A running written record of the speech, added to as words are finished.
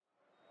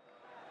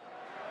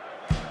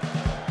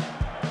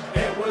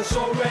was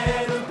all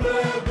red and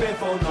blue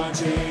before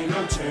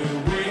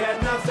 1902. We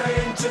had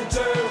nothing to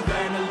do,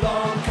 then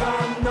along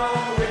come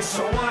Norwich.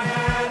 So I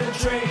had a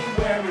dream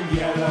wearing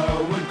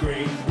yellow and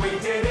green. We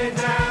didn't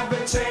have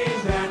a team,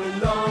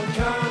 then along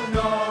come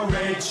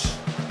Norwich.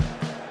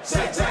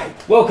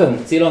 Welcome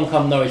to the Along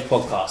Come Norwich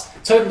podcast.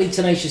 Totally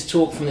tenacious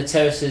talk from the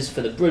terraces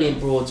for the brilliant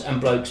broads and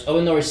blokes of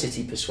a Norwich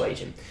City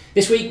persuasion.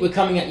 This week we're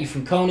coming at you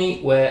from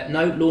Colney, where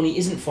no, Lornie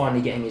isn't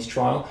finally getting his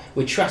trial.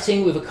 We're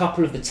chatting with a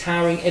couple of the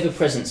towering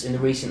ever-presents in the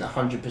recent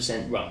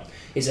 100% run.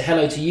 It's a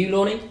hello to you,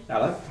 Lornie.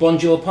 Hello.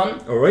 Bonjour,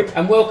 Punt. All right.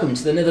 And welcome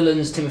to the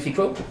Netherlands' Timothy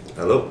Krul.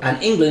 Hello.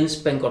 And England's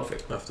Ben Godfrey.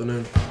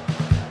 Afternoon.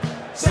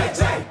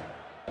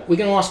 We're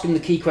going to ask him the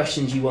key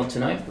questions you want to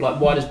know, like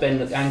why does Ben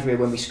look angrier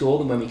when we score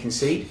than when we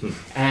concede?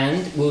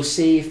 And we'll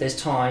see if there's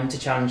time to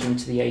challenge him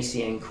to the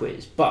ACN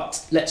quiz.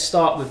 But let's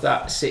start with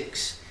that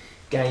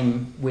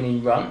 6-game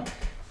winning run.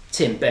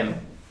 Tim,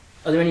 Ben,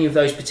 are there any of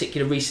those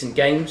particular recent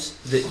games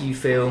that you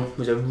feel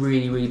was a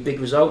really, really big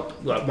result?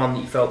 Like one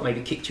that you felt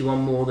maybe kicked you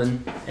on more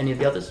than any of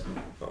the others?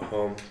 At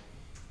home.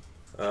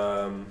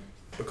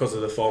 Because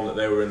of the form that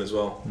they were in as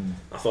well.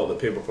 I thought that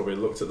people probably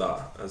looked at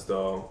that as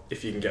though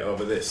if you can get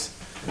over this,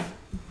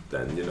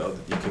 then you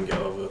can get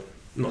over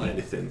not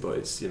anything, but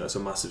it's it's a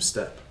massive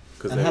step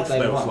because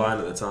they were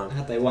flying at the time.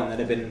 Had they won, they'd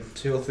have been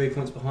 2 or 3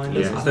 points behind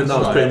us. I think that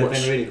was pretty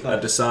much really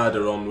a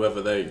decider on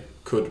whether they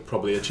could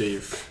probably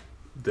achieve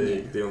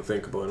the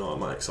unthinkable in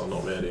automatics or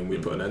not really, and we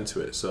put an end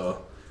to it.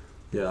 So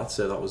yeah, I'd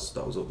say that was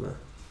up there.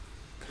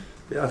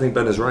 Yeah, I think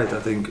Ben is right. I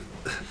think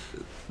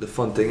the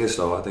fun thing is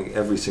though, I think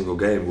every single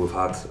game we've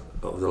had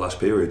over the last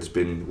period has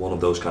been one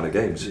of those kind of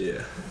games.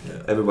 Yeah.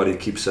 Everybody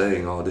keeps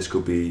saying, oh, this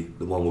could be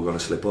the one we're going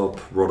to slip up.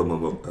 Rotherham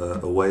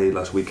away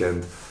last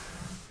weekend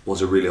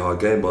was a really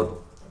hard game, but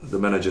the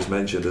manager's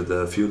mentioned it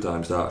a few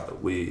times that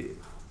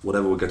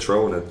whatever we get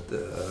thrown at,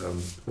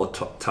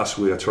 what task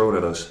we get thrown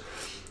at us,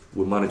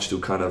 we manage to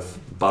kind of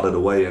bat it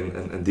away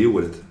and deal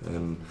with it.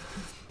 And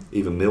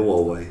even Millwall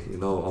away,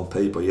 on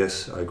paper,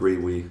 yes, I agree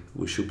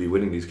we should be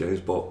winning these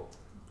games, but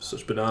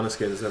such banana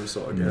skins, them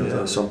sort of games.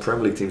 Yeah, some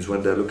Premier League teams,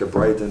 when they look at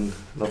Brighton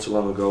not so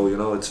long ago,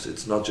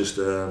 it's not just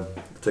a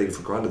take it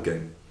for granted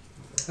game.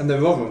 And the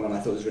Rotherham one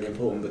I thought was really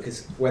important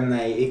because when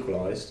they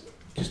equalised,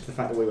 just the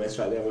fact that we went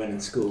straight the other end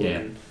and scored,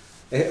 and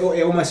it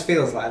almost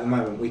feels like at the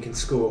moment we can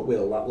score at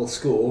will. Like we'll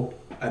score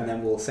and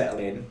then we'll settle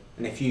in,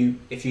 and if you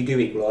do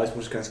equalise,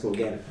 we're just going to score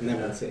again and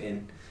then we'll sit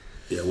in.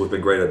 Yeah, we've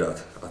been great at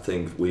that. I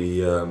think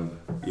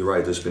you're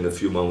right. There's been a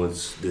few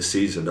moments this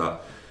season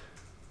that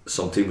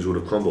some teams would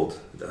have crumbled.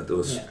 There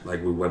was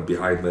like we went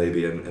behind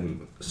maybe,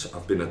 and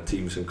I've been at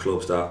teams and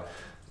clubs that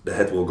the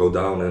head will go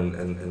down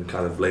and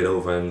kind of laid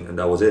over and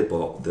that was it.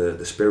 But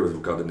the spirit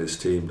we've got in this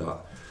team that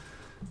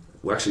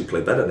we actually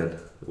play better than.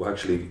 We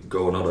actually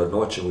go another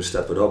notch and we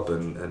step it up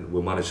and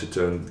we manage to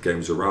turn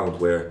games around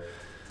where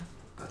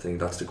I think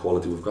that's the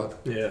quality we've got.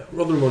 Yeah,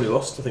 Rotherham only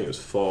lost, I think it was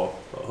 4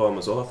 at home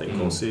as well, I think,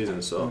 all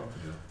season. So,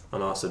 I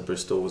know I said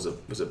Bristol was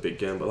a big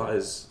game, but that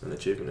is an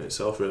achievement in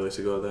itself really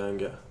to go there and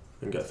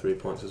get 3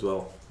 points as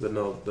well. They're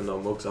no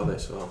mugs, are they?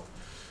 So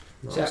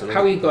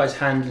how are you guys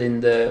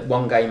handling the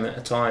one game at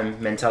a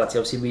time mentality?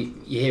 Obviously,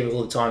 you hear it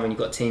all the time when you've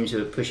got teams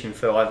who are pushing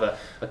for either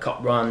a cup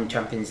run,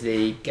 Champions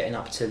League, getting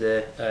up to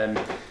the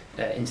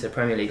into the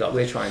Premier League like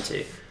we're trying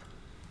to.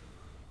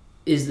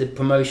 Is the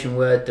promotion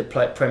word, the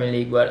Premier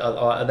League word,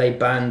 are they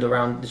banned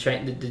around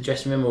the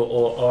dressing room,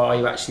 or are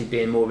you actually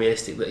being more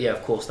realistic that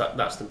of course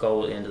that's the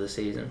goal at the end of the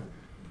season?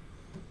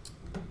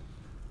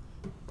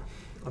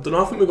 I don't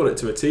know. I think we got it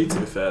to a T. To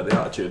be fair, the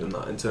attitude and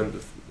that in terms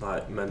of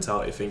like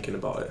mentality, thinking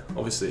about it.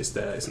 Obviously, it's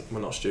there. We're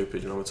not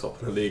stupid. We're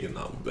top of the league and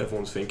that.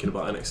 Everyone's thinking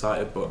about it and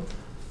excited. But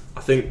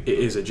I think it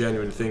is a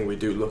genuine thing. We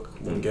do look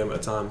one game at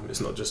a time.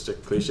 It's not just a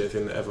cliche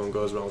thing that everyone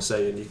goes around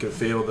saying. You can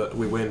feel that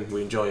we win,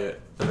 we enjoy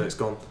it, and then it's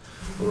gone,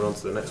 and we're on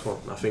to the next one.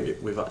 I think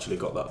we've actually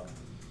got that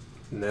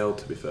nailed.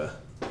 To be fair,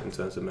 in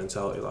terms of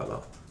mentality like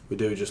that, we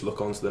do just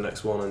look on to the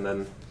next one and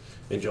then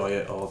enjoy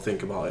it or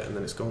think about it, and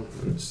then it's gone.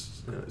 And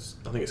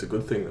I think it's a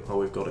good thing how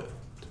we've got it,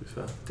 to be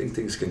fair. I think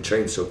things can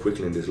change so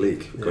quickly in this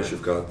league because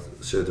you've got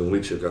certain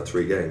weeks, you've got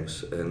 3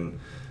 games, and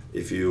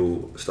if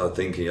you start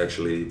thinking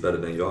actually better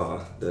than you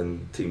are,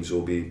 then teams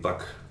will be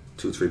back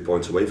 2-3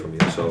 points away from you.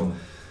 So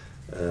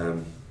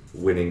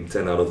winning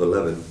 10 out of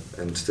 11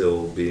 and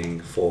still being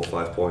 4 or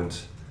 5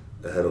 points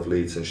ahead of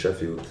Leeds and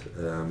Sheffield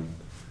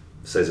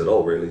says it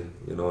all really.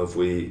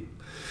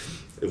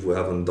 If we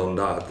haven't done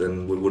that,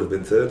 then we would have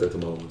been 3rd at the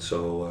moment.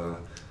 So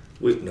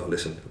we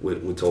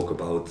talk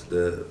about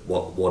the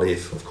what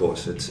if. Of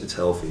course, it's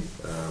healthy,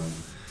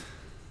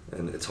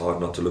 and it's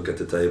hard not to look at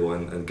the table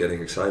and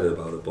getting excited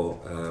about it. But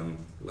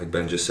like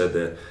Ben just said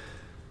there,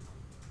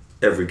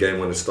 every game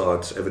when it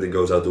starts, everything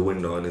goes out the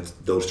window, and it's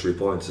those 3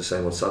 points. The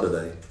same on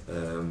Saturday.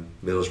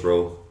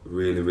 Middlesbrough,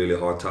 really, really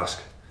hard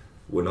task.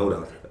 We know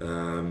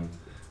that.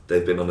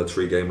 They've been on a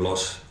 3-game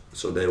loss,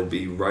 so they'll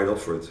be right up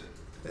for it.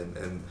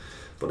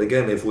 But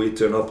again, if we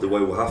turn up the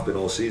way we have been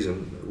all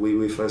season,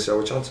 we fancy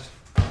our chances.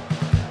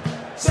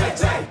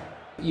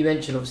 You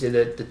mentioned obviously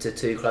the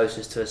two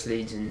closest to us,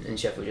 Leeds and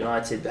Sheffield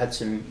United, had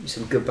some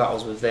good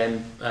battles with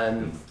them.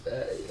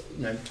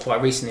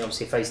 Quite recently,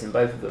 obviously facing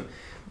both of them.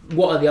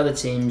 What are the other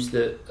teams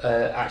that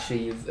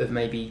actually have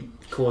maybe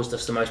caused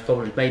us the most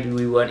problems? Maybe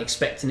we weren't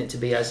expecting it to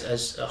be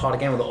as hard a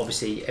game. Although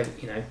obviously,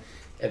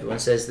 everyone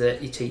says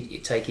that you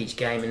take each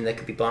game and there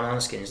could be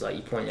banana skins, like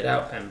you pointed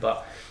out.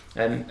 But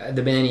have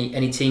there been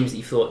any teams that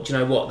you thought, do you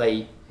know what,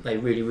 they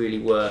really, really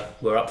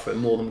were up for it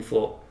more than we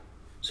thought?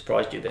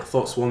 Surprised you a bit? I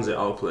thought Swansea at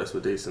our place were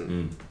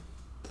decent.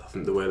 I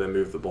think the way they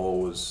moved the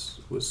ball was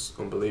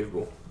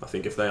unbelievable. I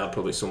think if they had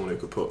probably someone who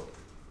could put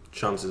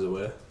chances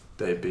away,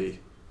 they'd be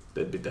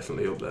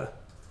definitely up there.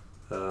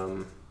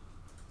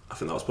 I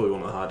think that was probably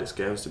one of the hardest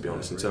games, to be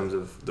honest, in terms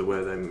of the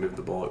way they moved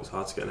the ball. It was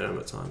hard to get near them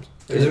at times.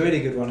 It was a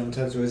really good one in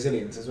terms of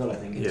resilience as well, I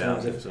think. In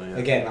terms of,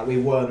 again, like we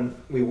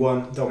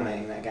weren't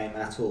dominating that game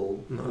at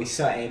all. No. We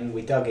sat in,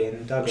 we dug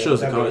in. It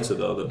shows the character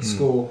though. That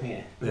score,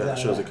 yeah, it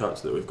shows the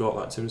character that we've got.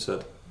 Like Tim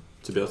said,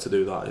 to be able to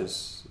do that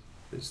is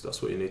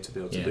that's what you need to be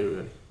able to do,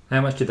 really. How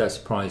much did that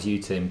surprise you,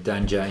 Tim?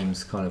 Dan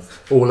James kind of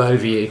all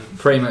over you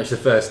pretty much the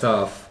first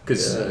half,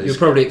 because you're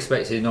probably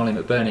expecting Ollie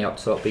McBurney up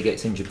top, but he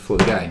gets injured before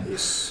the game.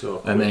 He's so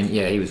quick. And then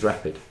he was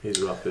rapid. He's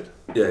rapid.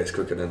 Yeah, he's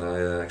quicker than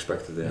I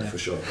expected. Yeah, for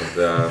sure.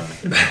 But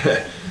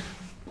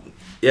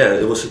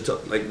it was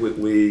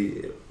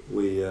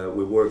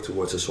we worked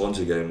towards a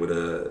Swansea game with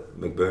a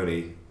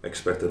McBurney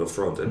expected up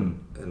front,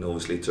 and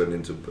obviously turned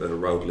into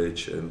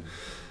Routledge and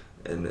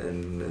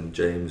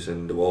James,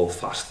 and they were all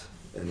fast.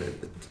 And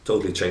it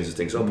totally changes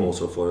things up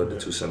also for the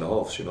two centre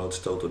halves. It's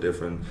a totally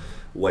different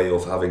way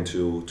of having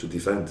to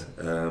defend.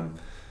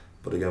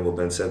 But again, what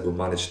Ben said, we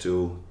managed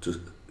to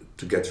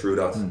get through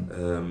that.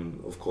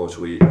 Of course,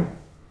 again,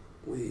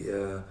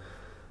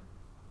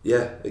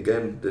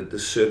 the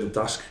certain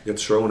task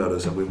gets thrown at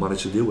us, and we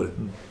managed to deal with it.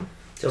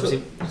 So I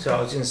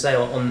was going to say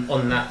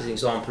on that as an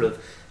example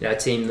of a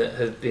team that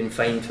have been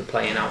famed for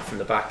playing out from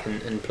the back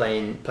and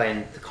playing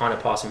the kind of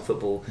passing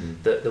football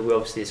that we're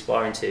obviously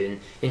aspiring to. And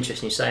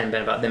interesting you saying,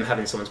 Ben, about them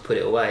having someone to put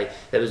it away.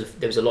 There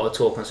was a lot of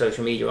talk on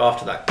social media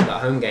after that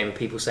home game of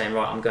people saying,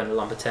 right, I'm going to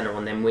lump a tenner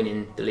on them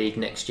winning the league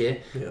next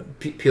year. Yeah.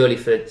 Purely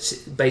for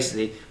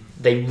basically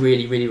they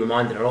really, really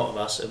reminded a lot of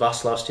us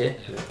last year.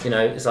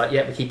 Yeah. It's like,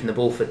 we're keeping the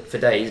ball for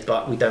days,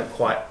 but we don't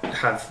quite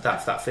have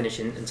that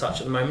finishing and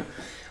touch at the moment.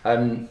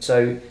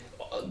 So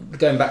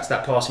going back to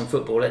that passing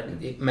football,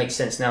 it makes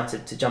sense now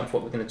to jump to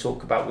what we're going to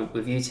talk about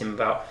with you, Tim,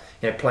 about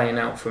playing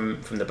out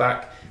from the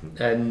back.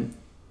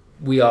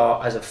 We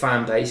are, as a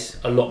fan base,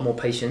 a lot more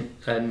patient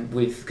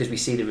because we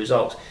see the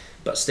results.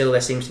 But still,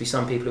 there seems to be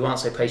some people who aren't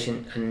so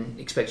patient and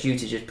expect you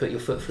to just put your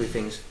foot through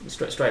things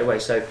straight away.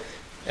 So,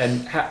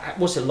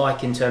 what's it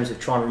like in terms of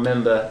trying to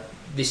remember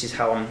this is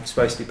how I'm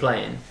supposed to be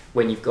playing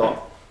when you've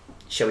got,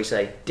 shall we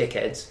say,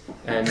 dickheads,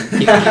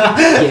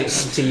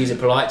 to use a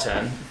polite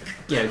term,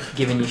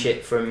 giving you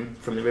shit from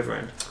the river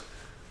end?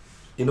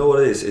 You know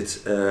what it is?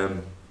 It's I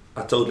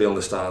totally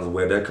understand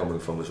where they're coming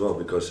from as well,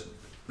 because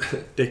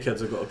dickheads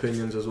have got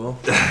opinions as well.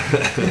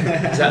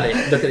 Exactly.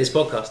 Look at this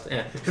podcast.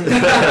 Yeah.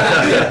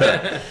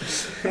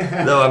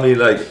 No, I mean,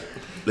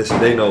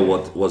 listen, they know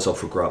what's up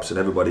for grabs, and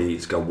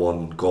everybody's got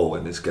one goal,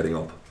 and it's getting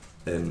up,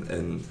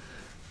 and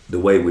the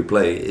way we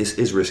play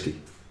is risky.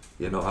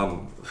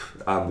 I'm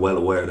well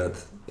aware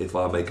that if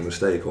I make a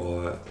mistake,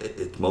 or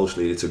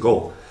it's a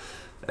goal,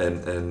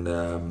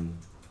 and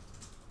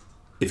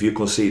if you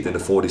concede in the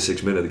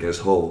 46th minute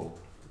against Hull,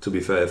 to be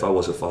fair, if I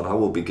was a fan, I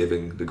would be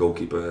giving the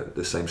goalkeeper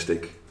the same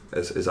stick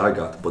as I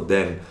got. But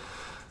then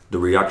the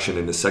reaction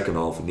in the second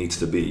half needs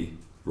to be,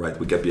 right,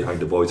 we get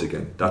behind the boys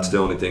again. That's the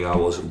only thing I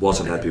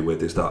wasn't happy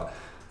with, is that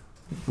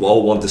we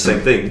all want the same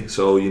thing.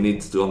 So you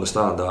need to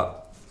understand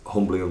that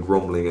humbling and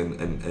grumbling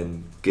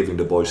and giving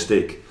the boys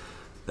stick,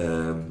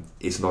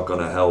 it's not going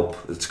to help.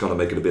 It's going to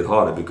make it a bit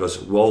harder,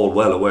 because we're all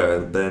well aware,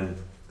 Ben,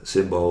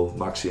 Simbo,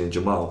 Maxi and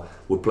Jamal,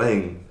 we're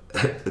playing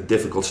a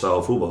difficult style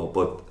of football,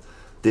 but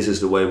this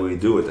is the way we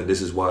do it, and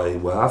this is why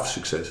we have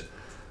success.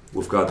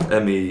 We've got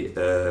Emi,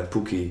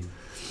 Pukki,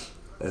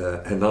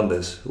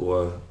 Hernandez, who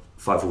are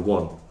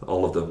 5'1",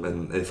 all of them,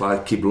 and if I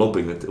keep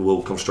lumping it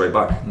will come straight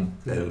back.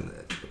 And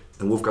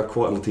we've got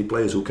quality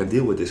players who can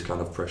deal with this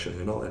kind of pressure,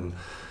 and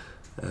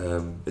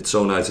it's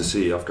so nice to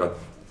see. I've got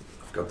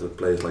the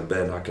players like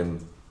Ben.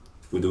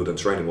 We do it in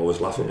training, we always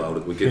laugh about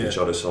it. We give each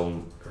other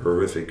some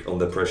horrific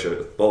under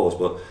pressure balls,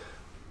 but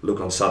look,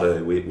 on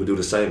Saturday we do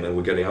the same, and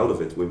we're getting out of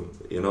it.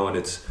 And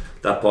it's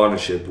that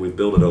partnership we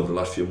built it over the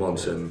last few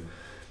months, and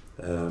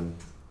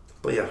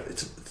but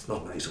it's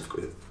not nice. Of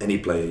course, any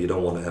player, you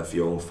don't want to have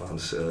your own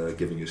fans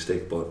giving you a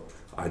stick, but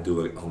I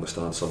do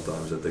understand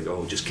sometimes that they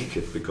go, just kick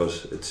it,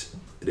 because it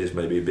is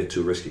maybe a bit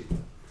too risky.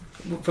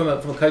 From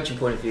a coaching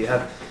point of view,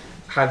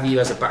 have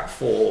you, as a back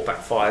four or back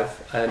five,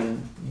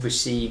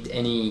 received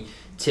any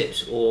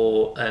tips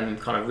or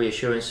kind of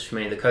reassurances from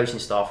any of the coaching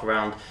staff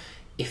around,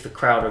 if the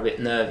crowd are a bit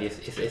nervy,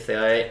 if they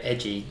are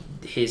edgy,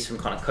 here's some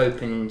kind of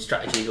coping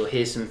strategies, or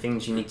here's some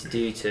things you need to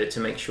do to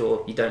make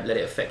sure you don't let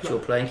it affect your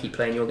play and keep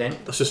playing your game?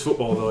 That's just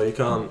football though.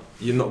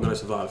 You're not going to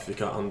survive if you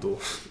can't handle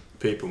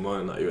people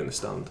moaning at you in the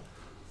stand.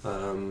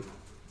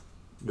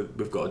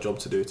 we've got a job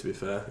to do. To be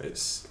fair,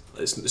 it's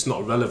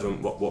not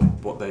irrelevant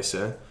what they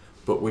say,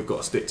 but we've got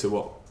to stick to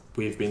what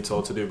we've been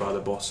told to do by the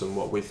boss and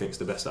what we think is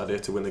the best idea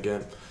to win the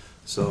game.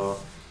 So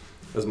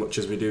as much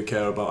as we do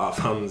care about our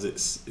fans,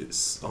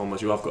 it's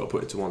almost you have got to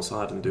put it to one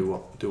side and do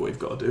what you've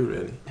got to do,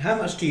 really. How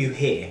much do you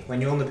hear when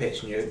you're on the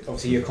pitch and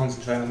you're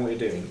concentrating on what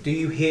you're doing? Do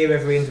you hear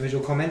every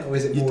individual comment, or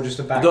is it more just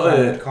a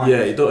background kind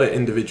of? You don't hear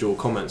individual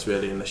comments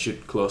really unless you're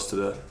close to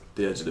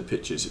the edge of the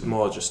pitch. It's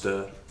more just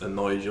a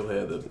noise you'll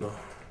hear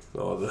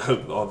or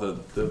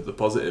the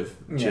positive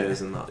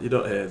cheers and that. You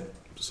don't hear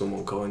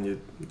someone calling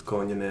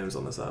your names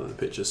on the side of the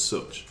pitch as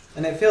such.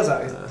 And it feels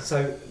like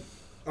so.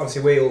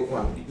 Obviously, we all,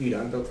 well, you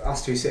don't, but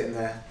us two sitting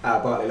there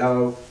at Bartley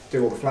Low,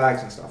 do all the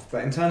flags and stuff.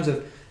 But in terms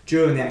of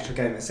during the actual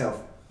game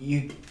itself,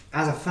 you,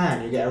 as a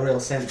fan, you get a real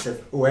sense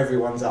of,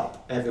 everyone's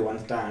up,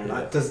 everyone's down. Yeah.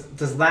 Like,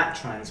 does that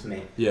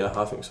transmit? Yeah,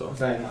 I think so.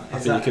 Very much. I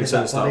think you can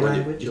sense that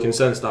when you can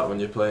sense that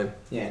when you're playing.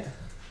 Yeah.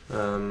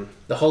 The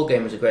whole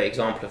game was a great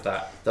example of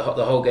that. The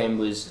whole game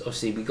was,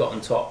 obviously, we got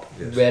on top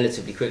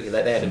relatively quickly.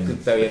 They had a good,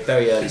 very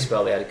very early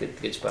spell. They had a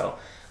good spell,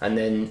 and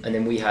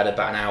then we had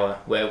about an hour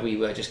where we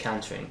were just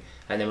countering.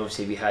 And then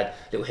obviously we had a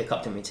little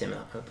hiccup, didn't we, Tim,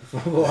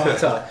 before our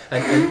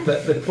time.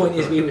 But the point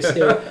is, we were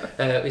still,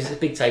 it was a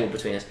big table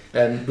between us.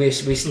 We were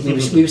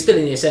still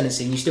in the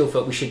ascendancy, and you still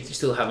felt we should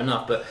still have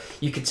enough. But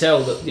you could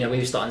tell that we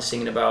were starting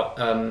singing about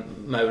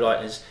Mo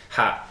Leitner's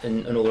hat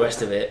and all the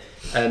rest of it.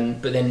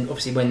 But then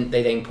obviously when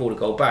they then pulled a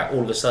goal back,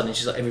 all of a sudden it's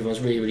just like everyone's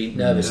really, really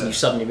nervous, and you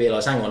suddenly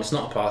realise, hang on, it's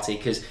not a party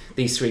because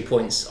these 3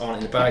 points aren't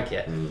in the bag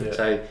yet.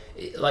 So,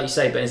 like you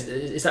say, Ben,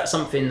 is that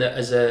something that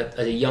as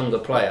a younger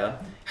player,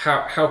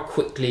 how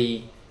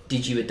quickly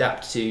did you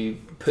adapt to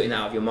putting that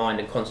out of your mind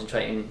and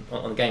concentrating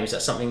on the game? Is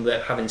that something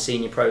that, having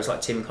senior pros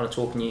like Tim kind of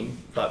talking you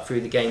like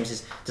through the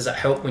games, does that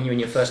help when you're in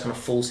your first kind of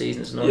full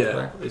season as an Norwich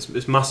player?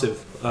 It's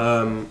massive.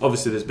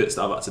 Obviously there's bits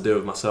that I've had to do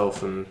with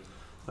myself, and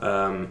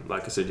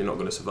like I said, you're not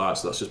going to survive,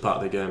 so that's just part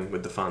of the game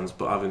with the fans.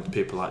 But having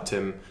people like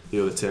Tim, the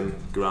other Tim,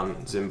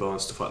 Grant, Zimbo and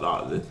stuff like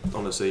that,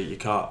 honestly you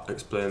can't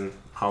explain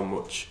how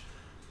much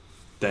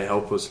they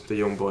help us, the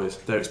young boys.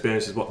 Their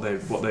experiences, what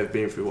they've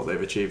been through, what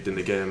they've achieved in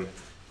the game,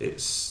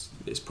 it's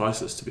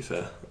priceless, to be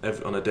fair.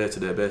 On a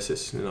day-to-day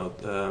basis,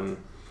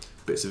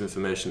 bits of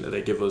information that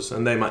they give us,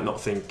 and they might not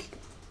think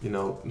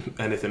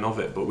anything of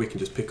it, but we can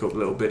just pick up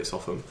little bits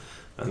off them,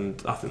 and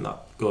I think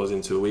that goes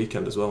into a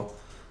weekend as well.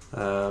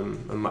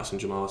 And Max and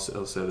Jamal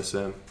will say the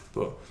same.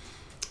 But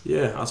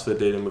yeah, as for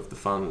dealing with the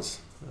fans,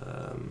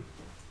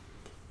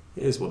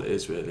 it is what it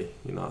is, really.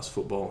 It's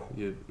football.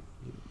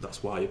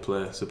 That's why you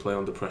play, to play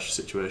under pressure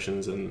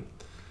situations and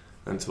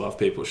to have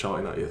people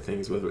shouting at you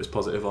things, whether it's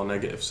positive or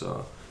negative.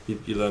 So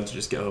you learn to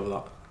just get over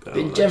that. But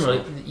in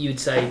general, you would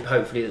say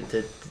hopefully that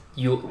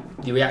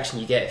the reaction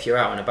you get if you're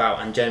out and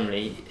about, and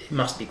generally it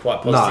must be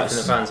quite positive from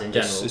the fans in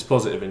general. It's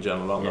positive in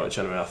general. I'm not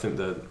generally. I think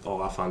that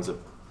all our fans are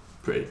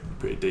pretty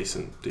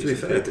decent. To be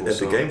fair, people,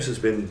 the games has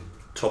been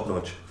top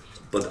notch.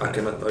 But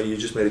you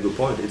just made a good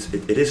point.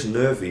 It is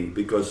nervy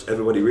because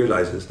everybody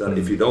realizes that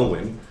if you don't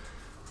win,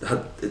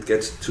 that it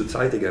gets too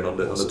tight again on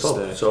the top.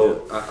 Stake,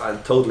 so I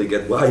totally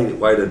get why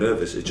they're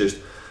nervous. It's just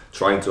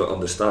trying to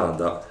understand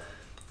that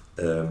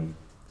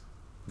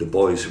the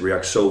boys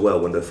react so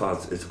well when the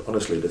fans.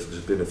 Honestly, there's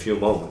been a few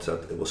moments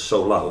that it was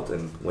so loud,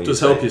 and when it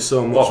does help you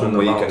so much when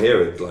you can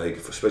hear it. Like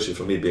especially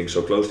for me being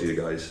so close to you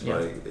guys,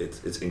 like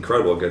it's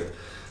incredible. I get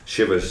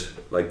shivers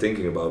like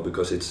thinking about it,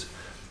 because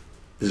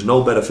there's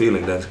no better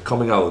feeling than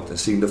coming out and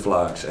seeing the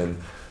flags and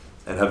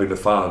having the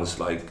fans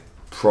like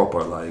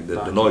proper, like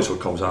the noise what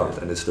comes out,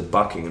 and it's the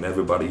backing and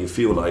everybody. You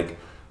feel like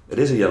it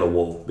is a yellow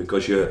wall,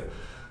 because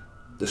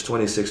there's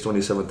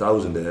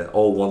 27,000 there,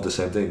 all want the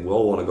same thing. We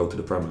all want to go to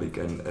the Premier League,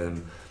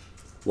 and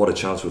what a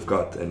chance we've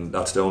got. And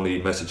that's the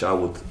only message I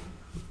would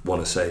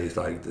want to say, is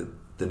like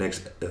the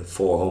next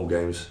 4 home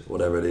games,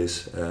 whatever it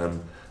is,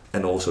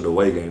 and also the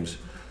away games,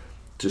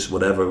 just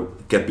whatever,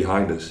 get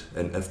behind us.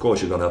 And of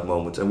course you're going to have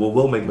moments, and we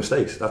will make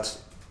mistakes.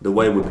 That's the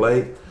way we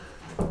play.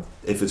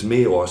 If it's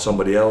me or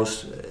somebody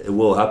else, it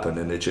will happen,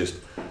 and it just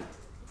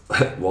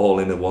we're all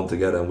in it one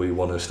together, and we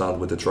want to stand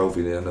with the trophy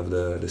at the end of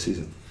the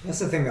season. That's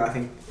the thing that I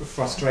think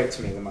frustrates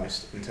me the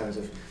most in terms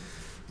of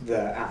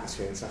the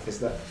atmosphere and stuff, is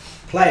that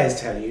players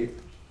tell you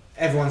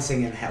everyone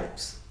singing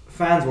helps.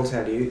 Fans will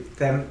tell you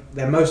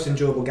their most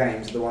enjoyable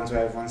games are the ones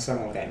where everyone's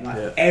sung all game.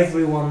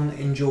 Everyone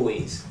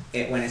enjoys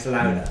it when it's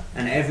louder,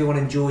 and everyone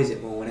enjoys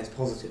it more when it's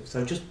positive.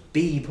 So just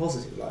be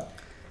positive, like.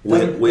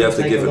 We have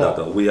to give it that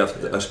though. We have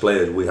to, as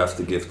players, we have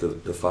to give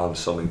the fans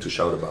something to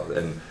shout about,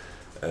 and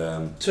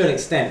to an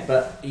extent.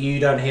 But you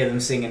don't hear them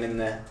singing in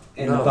the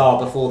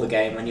bar before the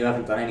game when you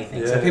haven't done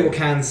anything. So people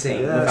can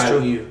sing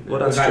without you.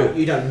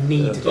 You don't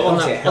need to. But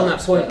on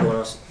that point,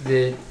 Lawrence,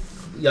 you're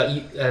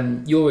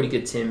really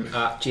good, Tim,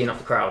 at geeing up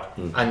the crowd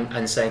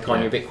and saying,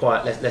 "Kind, you're a bit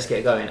quiet. Let's get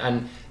it going."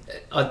 And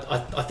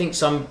I think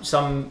some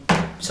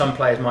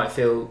players might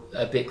feel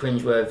a bit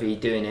cringeworthy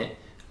doing it.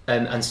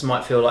 And some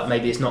might feel like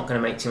maybe it's not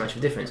going to make too much of a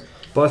difference.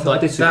 But I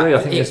disagree. I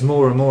think there's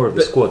more and more of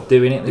the squad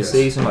doing it this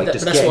season. Like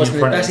just getting in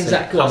front. That's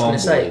exactly what I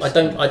was going to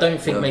say. I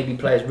don't think Yeah. maybe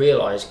players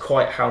realise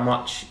quite how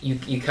much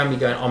you can be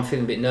going. I'm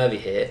feeling a bit nervy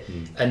here,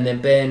 and then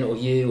Ben or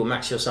you or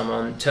Maxi or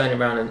someone turn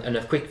around and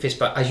a quick fist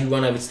bump as you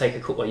run over to take a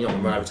corner. Well, you're not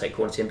going to run over to take a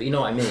corner to him, but you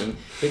know what I mean.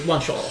 With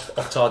one shot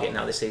off target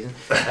now this season.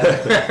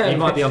 He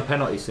might be on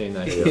penalty soon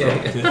though. We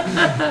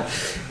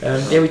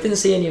didn't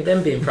see any of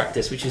them being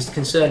practiced, which is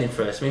concerning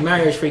for us. I mean,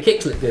 Mario's free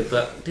kicks looked good,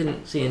 but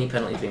didn't see any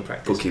penalties being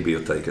practiced. Bookkeeper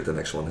will take it. The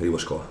next one, he will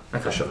score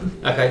for sure.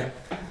 Okay.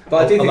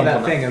 But I do think I'll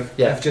that thing of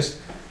just.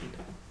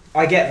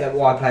 I get that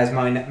why players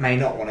may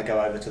not want to go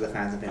over to the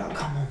fans and be like,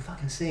 come on,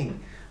 fucking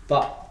sing.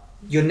 But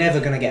you're never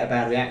going to get a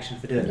bad reaction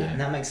for doing that.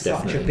 And that makes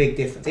such a big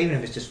difference, even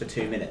if it's just for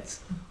 2 minutes.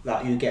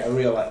 Like, you get a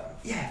real,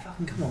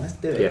 fucking come on, let's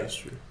do it. Yeah, that's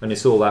true. And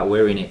it's all that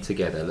we're in it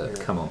together, look,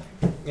 come on.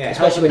 Yeah,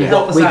 especially when you've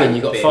got Wigan,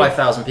 you've got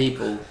 5,000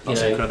 people,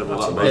 That's incredible.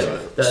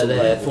 that are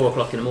there 4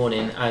 o'clock in the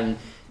morning and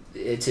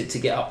to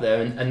get up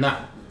there and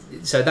that.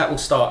 So that will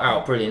start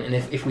out brilliant, and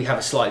if we have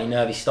a slightly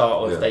nervy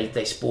start, or if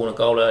they spawn a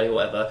goal early or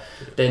whatever,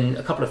 then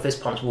a couple of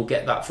fist pumps will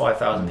get that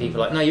 5,000 people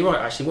like, no, you're right,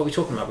 actually, what are we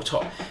talking about? We're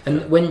top.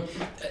 And when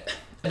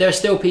there are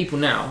still people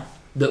now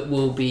that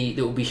will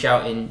be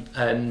shouting,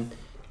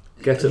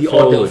 Get it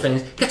forward.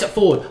 Things, get it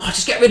forward. Oh,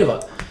 just get rid of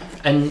her.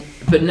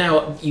 But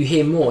now you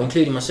hear more,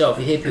 including myself.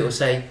 You hear people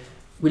say,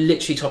 we're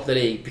literally top of the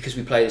league because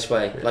we play this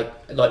way.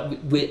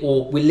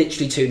 We're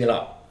literally 2-0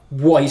 up.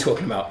 What are you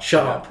talking about?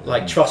 Shut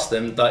up. Trust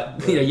them.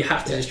 You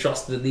have to just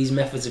trust that these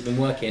methods have been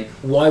working.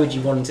 Why would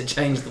you want them to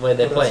change the way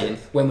they're playing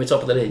when we're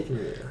top of the league?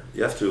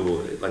 You have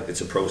to,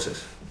 it's a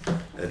process,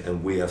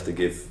 and we have to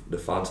give the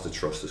fans the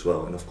trust as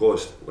well. And of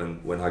course,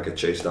 when I get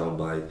chased down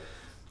by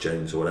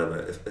James or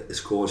whatever,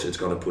 of course it's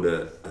going to put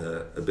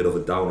a bit of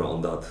a downer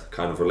on that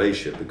kind of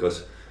relationship,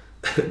 because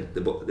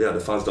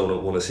the fans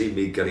don't want to see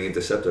me getting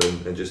intercepted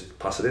and just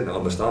pass it in. I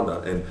understand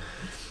that. And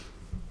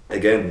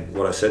again,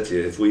 what I said to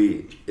you, if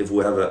we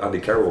have an Andy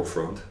Carroll up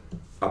front,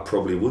 I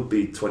probably would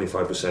be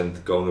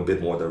 25% going a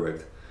bit more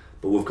direct.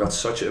 But we've got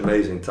such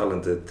amazing,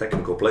 talented,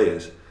 technical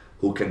players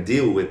who can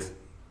deal with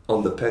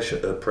under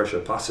pressure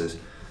passes.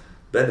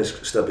 Ben is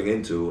stepping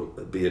into,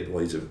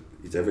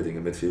 he's everything,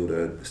 a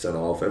midfielder, centre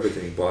half,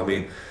 everything. But I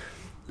mean,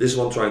 this is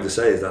what I'm trying to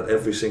say, is that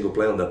every single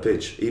player on that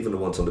pitch, even the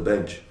ones on the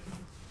bench,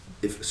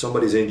 if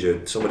somebody's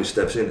injured, somebody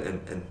steps in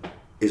and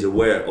is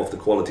aware of the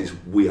qualities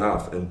we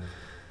have. And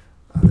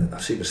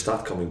I've seen a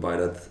stat coming by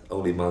that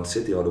only Man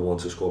City are the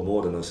ones who scored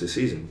more than us this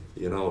season,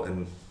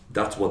 and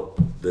that's what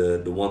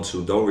the ones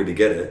who don't really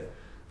get it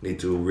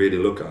need to really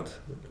look at.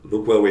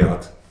 Look where we're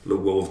at,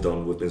 look what we've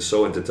done. We've been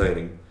so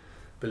entertaining.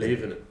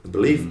 Believe in it.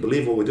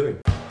 Believe what we're doing.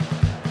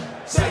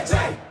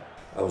 Say.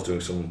 I was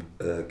doing some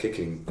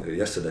kicking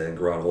yesterday, and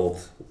Grant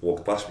Holt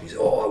walked past me. He said,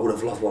 I would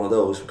have loved one of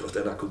those, because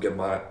then I could get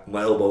my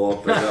elbow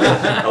up and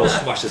I would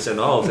smash the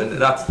centre half,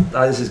 and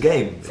that is his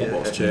game.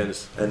 Football's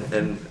changed.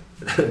 And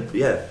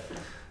yeah.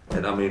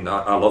 And I mean,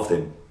 I loved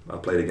him. I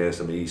played against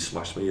him. He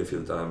smashed me a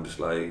few times,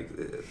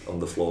 on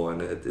the floor,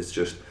 and it's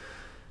just.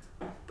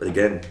 But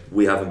again,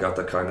 we haven't got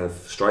that kind of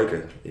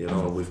striker.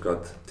 We've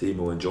got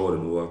Timo and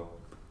Jordan, who are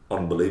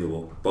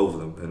unbelievable, both of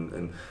them,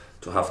 and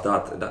to have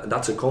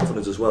that's a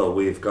confidence as well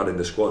we've got in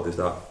the squad. Is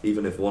that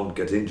even if one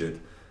gets injured,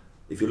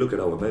 if you look at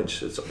our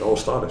bench, it's all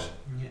starters,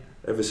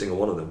 every single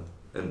one of them,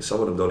 and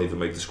some of them don't even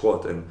make the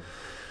squad, and.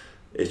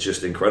 It's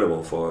just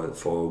incredible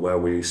for where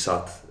we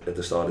sat at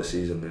the start of the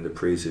season, in the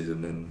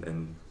pre-season,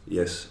 and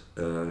yes,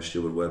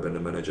 Stuart Webb and the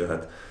manager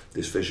had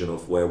this vision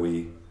of where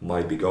we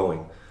might be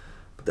going,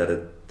 but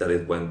that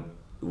it went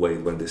the way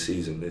it went this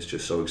season. It's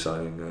just so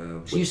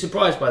exciting. So you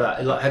surprised by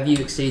that? Have you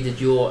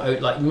exceeded your you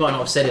might not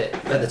have said it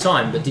at the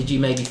time, but did you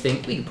maybe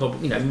think we could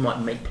probably we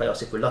might make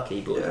playoffs if we're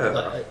lucky? But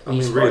I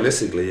mean,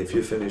 realistically, if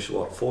you finish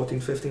 14,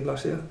 15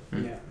 last year,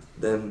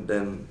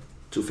 then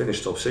to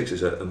finish top 6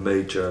 is a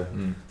major.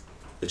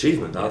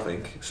 Achievement, I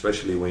think,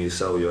 especially when you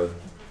sell your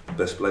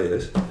best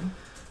players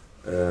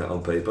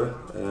on paper.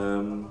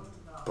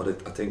 But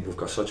I think we've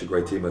got such a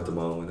great team at the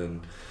moment,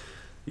 and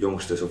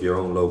youngsters of your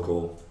own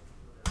local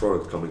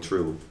product coming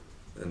through,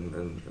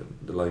 and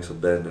the likes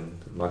of Ben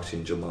and Maxi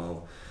and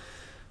Jamal,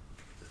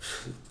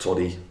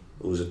 Toddy,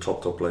 who's a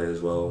top player as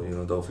well.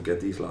 Don't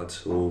forget these lads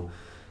who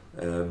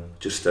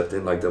just stepped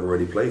in like they've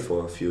already played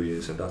for a few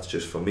years, and that's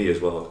just for me as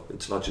well.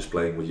 It's not just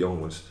playing with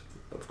young ones.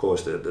 Of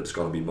course, there's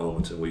going to be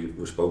moments, and we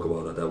spoke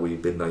about that we're a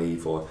bit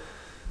naive,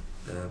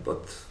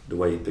 but the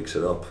way he picks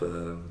it up,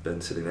 Ben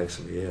sitting next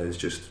to me, it's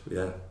just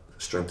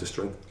strength to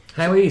strength.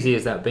 How easy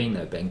has that been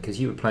though, Ben? Because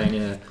you were playing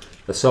in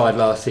a side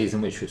last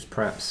season which was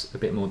perhaps a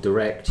bit more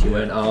direct. You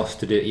weren't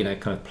asked to do,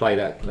 kind of play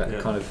that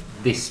kind of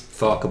this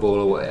Farker ball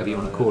or whatever you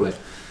want to call it.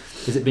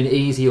 Has it been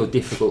easy or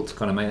difficult to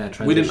kind of make that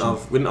transition? We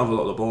didn't have a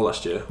lot of the ball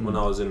last year when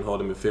I was in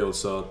holding midfield,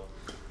 so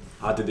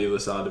I did the other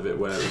side of it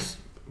where it was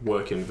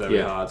working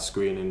very hard,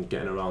 screening,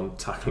 getting around,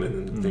 tackling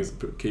and things,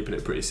 keeping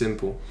it pretty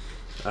simple.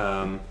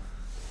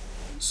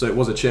 So it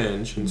was a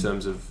change in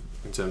terms of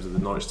the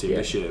Norwich team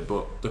this year,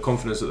 but the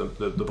confidence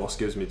that the boss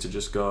gives me to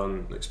just go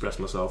and express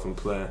myself and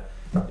play,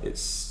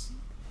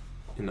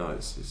 you know,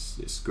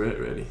 it's great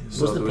really.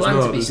 Was the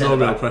plan to be centre back? There's no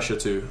real pressure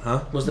to,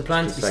 huh? Was the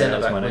plan to be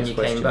centre back when you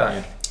came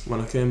back? Yeah. When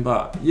I came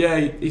back, yeah,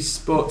 he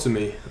spoke to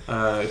me.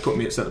 He put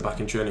me at centre back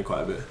in training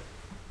quite a bit,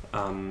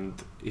 and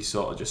he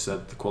sort of just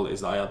said the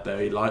qualities that I had there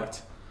he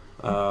liked.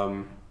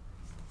 I'm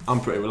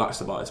pretty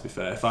relaxed about it, to be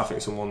fair. If I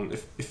think someone,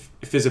 if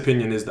his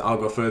opinion is that I'll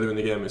go further in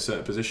the game in a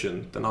certain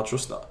position, then I'll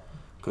trust that,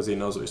 because he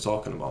knows what he's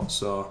talking about.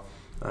 So,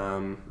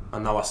 and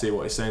now I see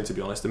what he's saying, to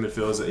be honest. The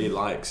midfielders that he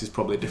likes is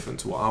probably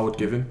different to what I would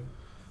give him.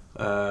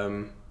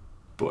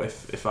 But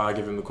if I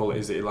give him the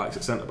qualities that he likes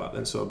at centre back,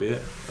 then so be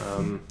it.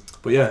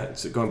 But yeah,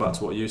 it's going back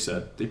to what you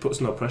said, he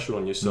puts no pressure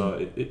on you, so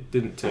it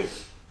didn't take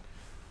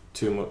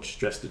too much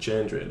stress to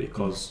change really,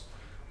 because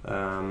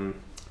I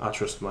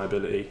trust my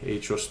ability, he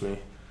trusts me,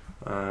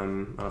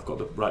 and I've got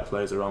the right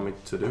players around me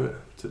to do it,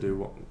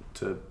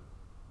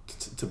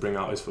 to bring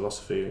out his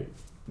philosophy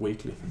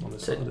weekly on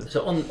his Saturday.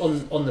 So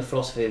on the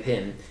philosophy of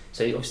him,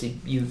 so obviously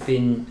you've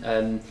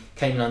been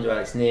came in under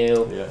Alex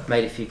Neil,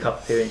 made a few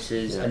cup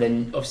appearances, and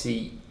then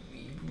obviously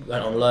you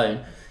went on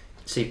loan.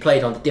 So you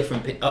played under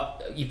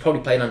you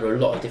probably played under a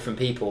lot of different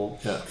people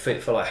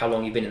for like how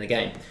long you've been in the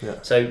game. Yeah.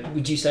 So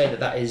would you say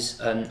that is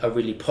a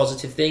really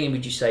positive thing, and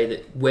would you say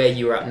that where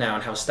you're at now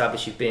and how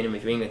established you've been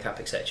with your England cap,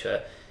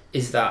 etc.,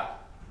 is that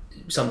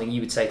something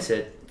you would say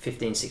to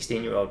 15,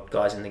 16-year-old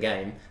guys in the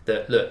game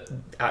that look,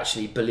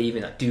 actually believe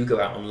in that, do go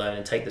out on loan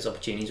and take those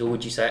opportunities, or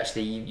would you say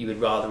actually you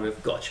would rather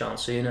have got a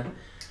chance sooner?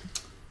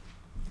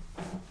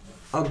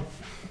 I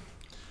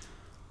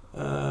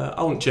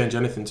wouldn't change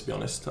anything, to be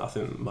honest. I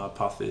think my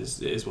path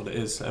is what it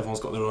is. Everyone's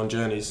got their own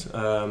journeys,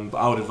 but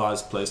I would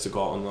advise players to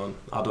go out on loan.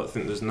 I don't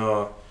think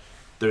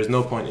there is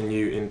no point in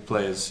young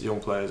players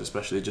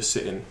especially, just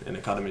sitting in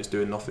academies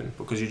doing nothing,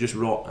 because you just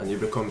rot and you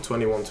become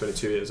 21,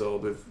 22 years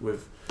old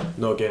with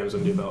no games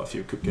under your belt, a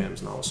few cup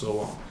games now, so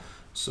on.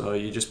 So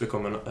you just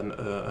become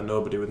a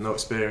nobody with no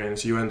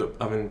experience. You end up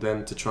having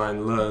then to try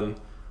and learn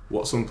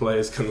what some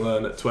players can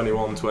learn at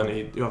 21,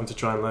 20. You're having to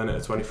try and learn it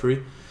at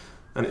 23.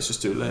 And it's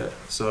just too late.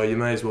 So you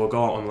may as well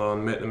go out on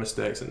loan, make the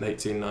mistakes at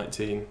 18,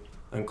 19,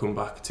 and come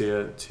back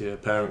to your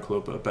parent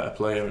club a better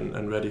player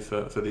and ready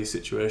for these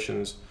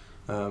situations,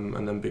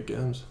 and then big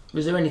games.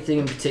 Was there anything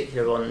in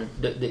particular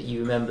that you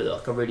remember,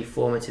 like a really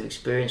formative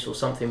experience or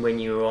something when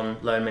you were on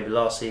loan, maybe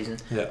last season,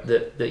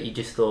 that you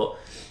just thought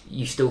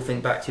you still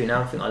think back to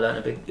now? I think I learned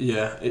a big.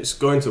 Yeah, it's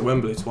going to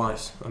Wembley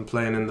twice and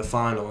playing in the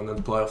final and then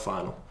the playoff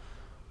final.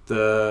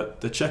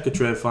 The Checker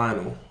Trade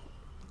final,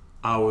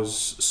 I was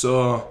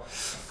so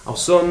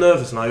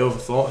nervous and I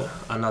overthought it,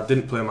 and I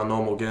didn't play my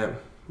normal game,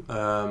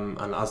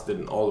 and as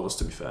didn't all of us,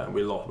 to be fair.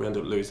 We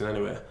ended up losing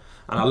anyway,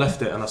 and I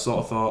left it and I sort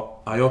of thought,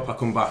 I hope I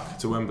come back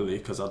to Wembley,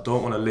 because I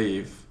don't want to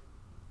leave.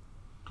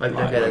 Maybe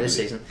don't go there this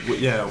season.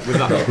 With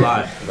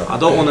that, I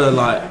don't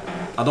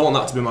want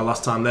that to be my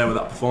last time there with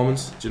that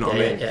performance. Do you know what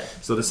I mean? Yeah.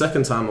 So the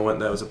second time I went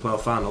there was a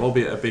playoff final,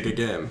 albeit a bigger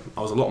game.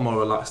 I was a lot more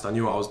relaxed. I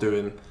knew what I was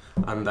doing,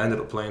 and I ended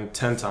up playing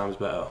 10 times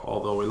better,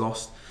 although we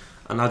lost.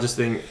 And I just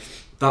think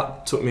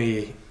that took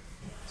me.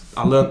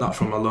 I learned that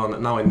from my loan,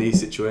 that now in these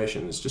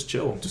situations, just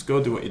chill, just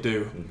go do what you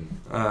do,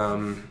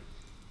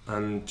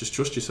 and just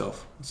trust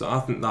yourself. So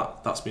I think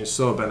that's been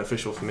so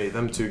beneficial for me.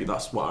 Them two,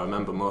 that's what I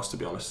remember most, to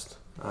be honest.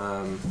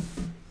 I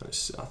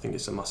think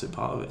it's a massive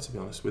part of it, to be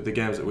honest. With the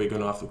games that we're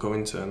going to have to go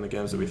into and the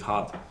games that we've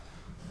had,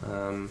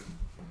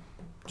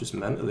 just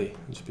mentally,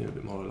 just being a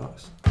bit more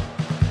relaxed.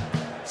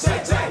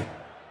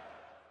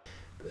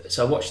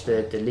 So I watched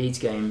the Leeds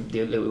game,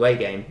 the away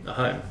game at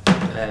home,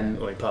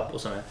 or in pub or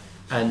somewhere,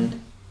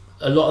 and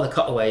a lot of the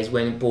cutaways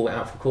when ball went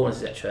out for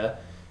corners, etc.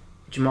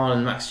 Jamal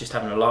and Max just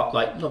having a laugh,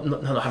 like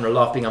not having a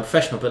laugh, being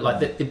unprofessional, but like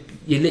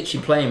you're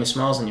literally playing with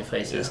smiles on your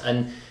faces,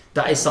 and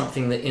that is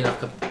something that in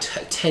like a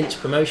tense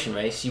promotion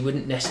race you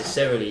wouldn't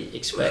necessarily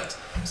expect.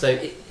 So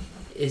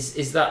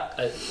is that?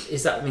 I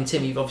mean,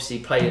 Tim, you've obviously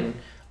played in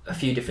a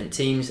few different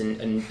teams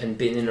and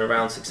been in and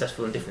around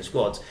successful in different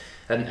squads,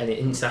 and in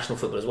international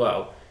football as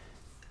well.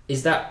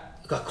 Is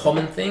that a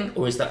common thing,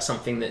 or is that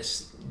something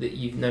that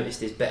you've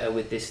noticed is better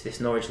with this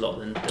Norwich lot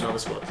than other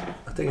squads?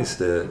 I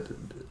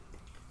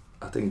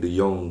think the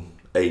young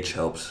age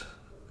helps,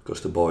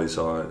 because the boys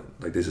are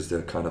like, this is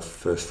their kind of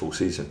first full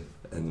season,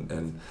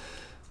 and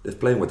they're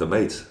playing with their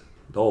mates,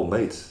 they're all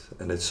mates,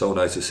 and it's so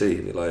nice to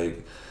see.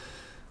 Like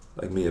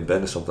me and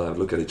Ben sometimes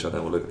look at each other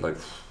and we look like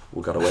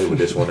we got away with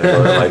this one, and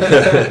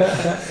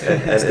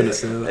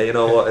you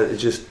know what?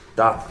 It's just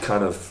that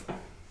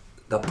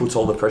puts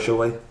all the pressure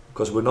away.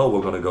 Because we know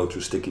we're going to go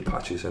through sticky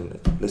patches, and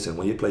listen,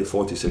 when you play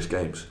 46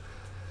 games,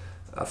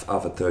 I've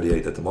had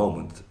 38 at the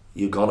moment,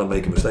 you're going to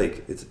make a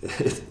mistake.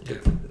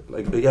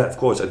 Of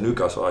course, at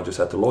Newcastle I just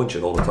had to launch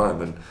it all the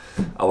time, and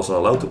I wasn't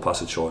allowed to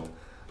pass it short.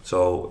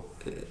 So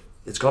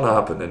it's going to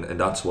happen, and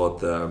that's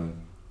what,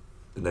 and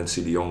then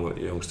see the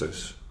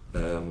youngsters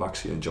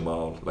Maxi and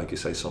Jamal, like you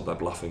say,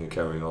 sometimes laughing and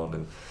carrying on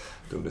and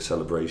doing the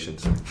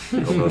celebrations. And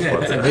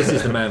this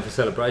is the man for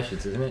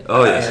celebrations, isn't it?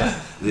 Oh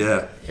yes,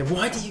 yeah.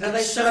 Why do you Are get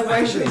they so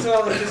celebrations angry? or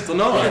are they just... I don't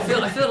know. I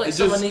feel like It's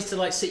someone just- needs to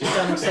like sit you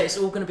down and say it's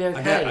all going to be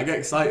okay. I get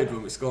excited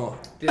when we score.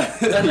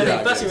 That's I your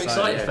get excited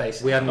excited,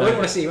 face. We I haven't wouldn't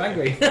known- want to see you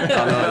angry.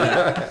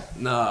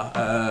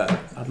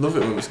 I'd love it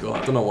when we score.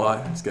 I don't know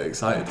why. I just get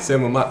excited.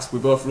 Same with Max. We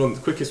both run. The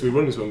quickest we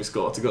run is when we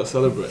score to go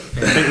celebrate.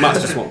 I think Max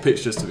just wants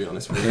pictures, to be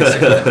honest with you.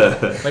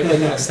 When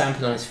you're not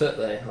stamping on his foot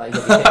though, like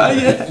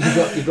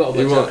you've got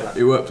to watch out.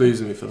 He weren't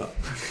pleased with me for that.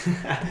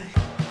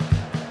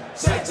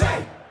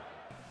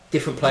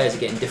 Different players are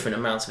getting different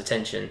amounts of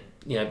attention,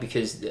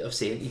 because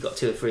obviously you've got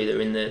 2 or 3 that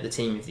are in the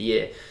team of the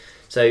year.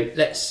 So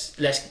let's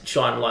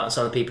shine a light on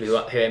some of the people who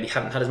are here and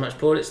haven't had as much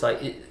plaudits.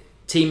 Like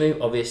Timu,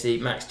 obviously,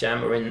 Max,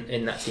 Jam are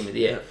in that team of the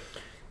year.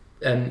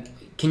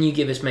 Can you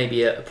give us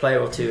maybe a player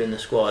or 2 in the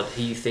squad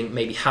who you think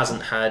maybe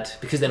hasn't had,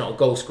 because they're not a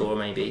goal scorer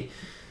maybe,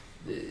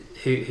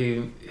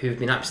 who've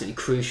been absolutely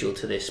crucial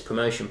to this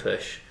promotion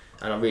push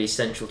and are really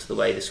central to the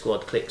way the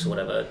squad clicks or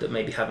whatever, that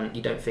maybe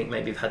you don't think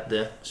maybe have had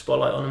the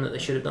spotlight on them that they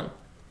should have done?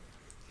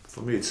 For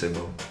me, it's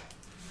Simbo.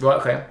 Right,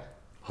 okay.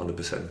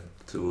 100%.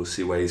 To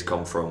see where he's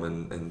come from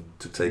and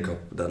to take up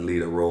that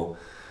leader role.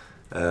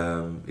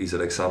 He's an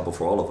example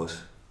for all of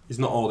us. He's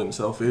not old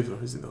himself either,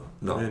 is he though?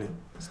 No. Really?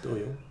 Still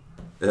young.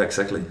 Yeah,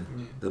 exactly.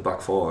 The back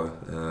 4.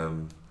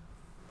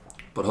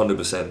 But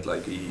 100%,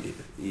 like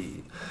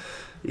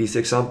he's the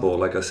example.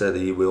 Like I said,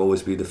 he will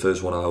always be the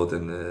first one out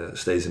and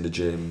stays in the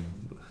gym.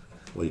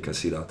 Well, you can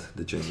see that,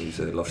 the gym. He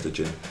loves the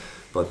gym.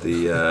 But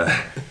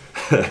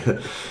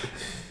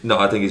no,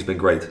 I think he's been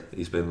great.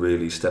 He's been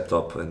really stepped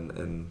up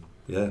and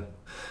yeah.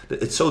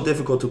 It's so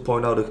difficult to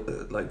point out,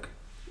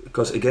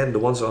 because again, the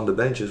ones on the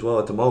bench as well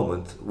at the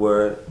moment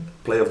were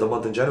Player of the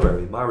Month in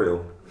January,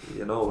 Mario.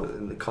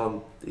 And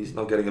he's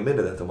not getting a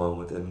minute at the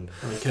moment. And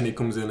Kenny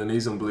comes in and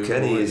he's unbelievable.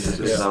 Kenny is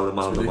now the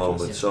man of the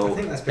moment. I So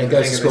think that's And been the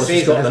goes thing to of the score for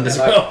season, Scotland as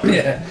hasn't it? well.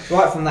 Yeah.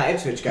 Right from that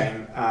Ipswich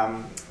game,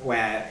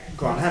 where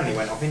Grant Hanley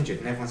went off injured,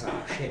 and everyone's like,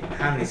 "Oh shit,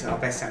 Hanley's our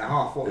best centre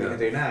half. What are we going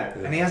to do now?"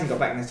 Yeah. And he hasn't got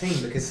back in the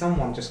team because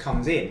someone just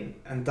comes in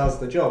and does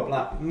the job.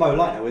 Like Mo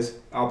Leitner was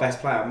our best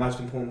player, most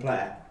important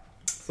player,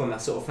 from a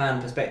sort of fan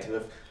perspective.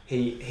 Of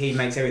he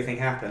makes everything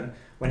happen.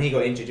 When he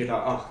got injured, you're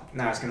like, "Oh,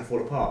 now it's going to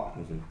fall apart."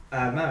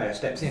 Mario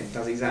steps in,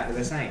 does exactly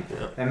the same.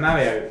 Yeah. Then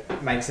Mario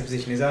makes the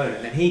position his own,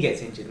 and then he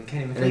gets injured, and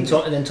Kenny McLean.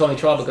 And then Tommy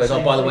Tribal goes,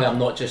 Same "Oh, by the thing. way, I'm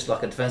not just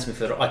like a defence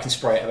midfielder. I can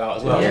spray it about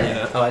as well."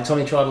 Yeah. And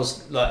Tommy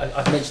Tribal's, like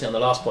I've mentioned it on the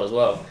last pod as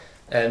well.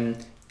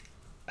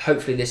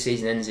 Hopefully, this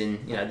season ends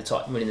in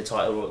winning the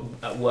title, or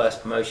at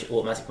worst promotion,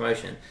 automatic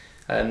promotion.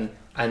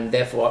 And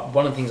therefore,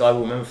 one of the things I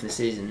will remember from the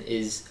season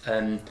is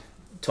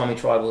Tommy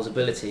Tribal's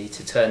ability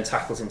to turn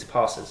tackles into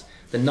passes.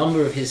 The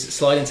number of his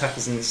sliding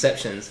tackles and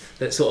interceptions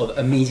that sort of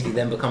immediately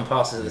then become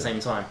passes at the same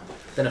time.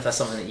 I don't know if that's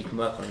something that you can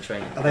work on in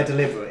training. Are they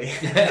deliberately?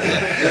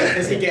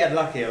 Is he getting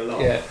lucky a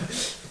lot? Yeah.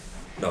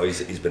 no,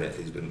 he's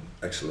been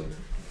excellent.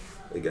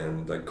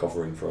 Again, like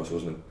covering for us,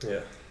 wasn't it?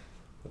 Yeah.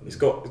 He's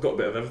got a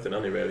bit of everything,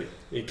 hasn't he, really?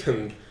 He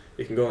can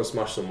go and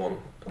smash someone,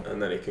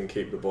 and then he can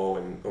keep the ball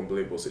in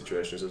unbelievable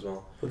situations as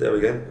well. But there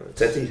again,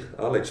 Teddy,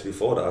 Alex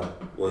before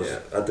that was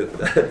at the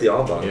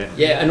armband.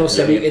 Yeah, and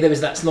also there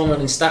was that long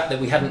running stat that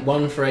we hadn't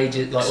won for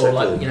ages, he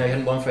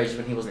hadn't won for ages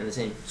when he wasn't in the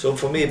team. So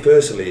for me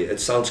personally, it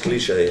sounds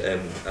cliche,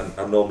 and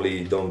I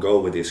normally don't go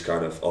with this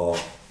kind of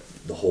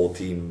the whole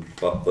team,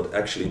 but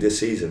actually this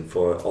season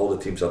for all the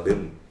teams I've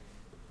been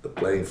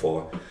playing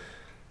for,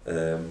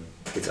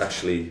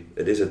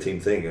 it is a team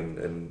thing,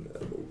 and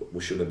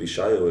we shouldn't be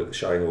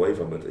shying away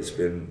from it. It's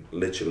been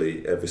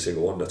literally every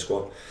single one that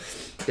squad.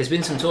 There's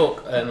been some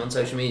talk on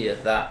social media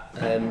that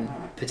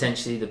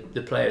potentially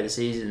the player of the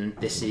season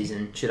this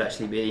season should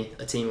actually be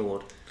a team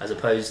award, as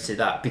opposed to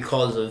that,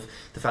 because of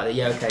the fact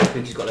that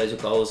Pooky's got loads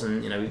of goals,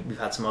 and we've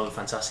had some other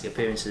fantastic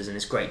appearances, and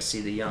it's great to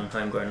see the young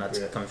homegrown lads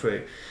come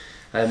through.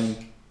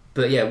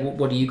 But yeah,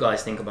 what do you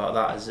guys think about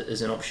that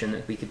as an option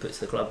that we could put to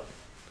the club?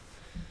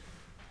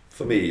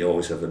 For me, you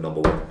always have the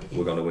number one.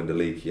 We're going to win the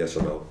league, yes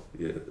or no,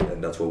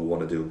 and that's what we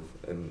want to do.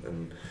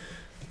 And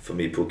for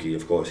me, Pookie,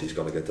 of course, he's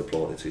going to get the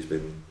plaudits. He's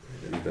been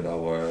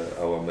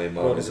our main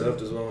man. Well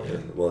deserved as well. Yeah.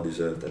 Well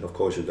deserved, and of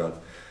course you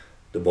got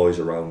the boys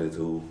around it,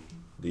 who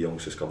the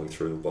youngsters coming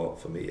through. But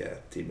for me,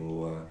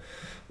 Timo,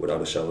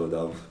 without a shadow of a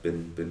doubt,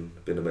 been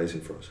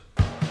amazing for us.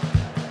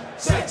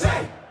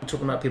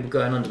 Talking about people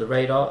going under the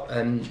radar,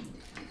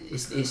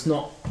 it's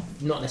not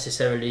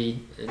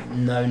necessarily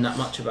known that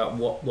much about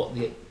what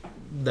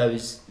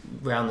those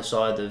round the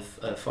side of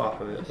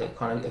Farker are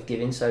kind of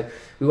giving. So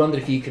we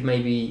wondered if you could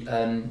maybe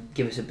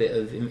give us a bit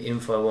of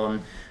info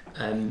on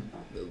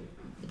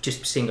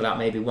just single out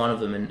maybe one of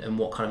them and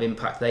what kind of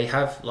impact they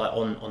have, like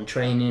on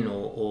training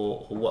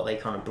or what they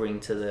kind of bring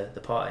to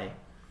the party.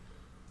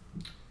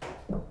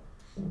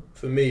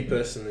 For me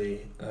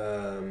personally,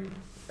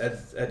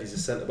 Eddie's a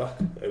centre back.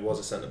 He was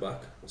a centre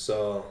back,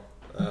 so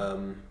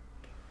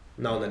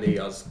now and then he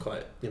has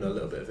quite a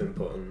little bit of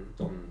input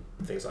on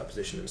things like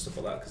position and stuff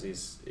like that, because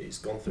he's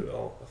gone through it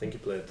all. I think he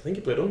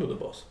played under the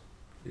boss.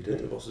 He I think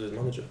did. the boss was his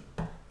manager.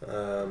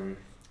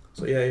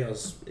 So yeah,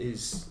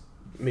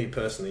 me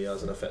personally, he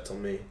has an effect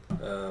on me.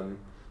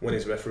 When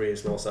he's refereeing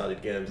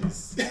small-sided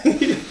games,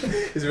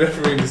 his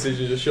refereeing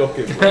decisions are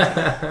shocking.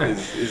 But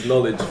his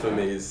knowledge for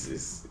me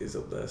is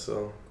up there.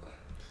 So,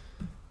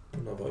 I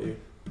don't know about you.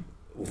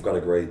 We've got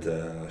a great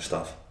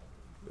staff.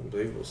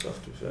 Unbelievable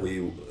stuff, to be fair.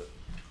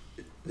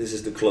 This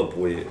is the club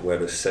where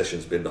the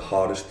session's been the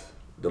hardest,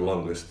 the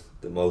longest,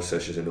 the most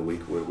sessions in the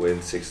week. We're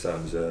in 6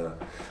 times a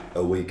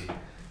week,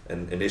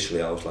 and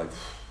initially I was like,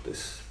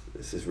 this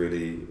is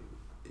really,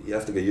 you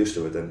have to get used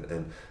to it,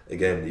 and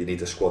again you need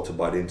the squad to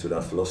bite into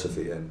that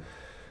philosophy. And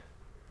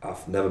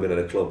I've never been at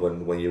a club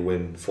when you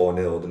win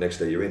 4-0, the next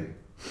day you're in.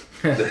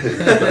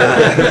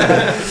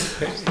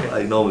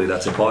 Like, normally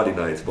that's a party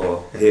night,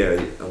 but here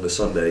on the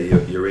Sunday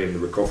you're in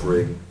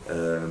recovering,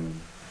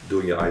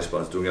 doing your ice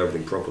baths, doing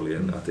everything properly,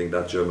 and I think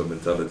that German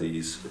mentality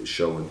is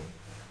showing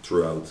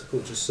throughout. The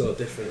culture's so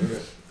different, isn't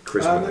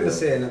it? I remember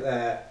seeing it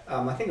there,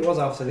 I think it was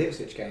after the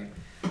Ipswich game,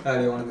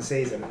 early on in the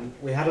season, and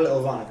we had a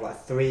little run of like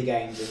 3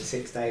 games in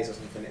 6 days or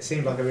something. It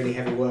seemed like a really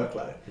heavy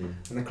workload,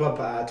 and the club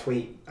put out a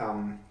tweet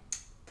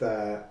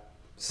the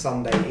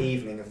Sunday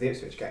evening of the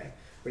Ipswich game,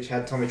 which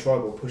had Tommy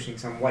Tribal pushing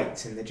some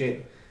weights in the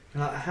gym.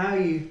 And like, how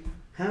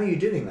are you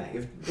doing that?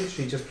 You've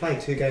literally just played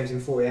 2 games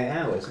in 48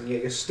 hours, and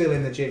yet you're still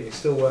in the gym, you're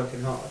still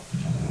working hard.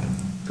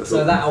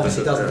 So that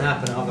obviously doesn't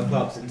happen at other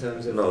clubs in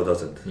terms of... No, it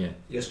doesn't. Yeah.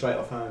 You're straight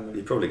off home.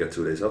 You probably get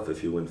 2 days off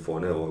if you win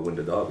 4-0 or win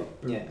the derby.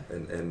 Yeah.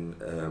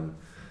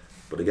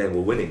 But again,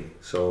 we're winning.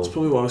 So it's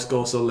probably why we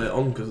score so late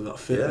on, because of that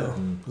fit, Yeah.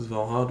 because of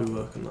how hard we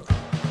work and that.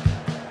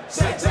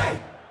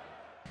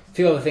 A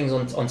few other things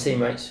on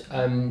teammates.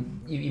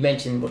 You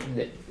mentioned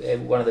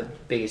one of the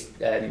biggest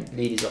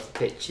leaders off the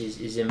pitch is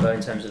Zimbo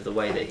in terms of the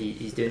way that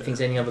he's doing things.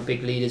 Any other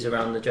big leaders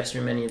around the dressing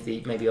room? Any of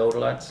the maybe older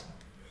lads?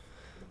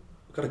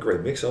 we've got a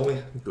great mix, haven't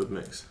we? Good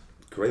mix.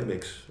 Great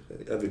mix.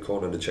 Every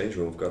corner of the change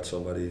room, we've got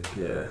somebody.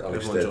 Yeah,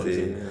 Alex everyone joins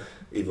Stetti,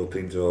 in, Ivo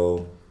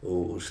Pinto,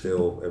 who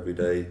still every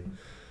day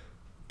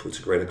puts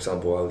a great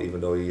example out, even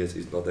though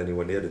he's not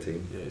anywhere near the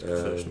team. Yeah, he's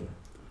professional.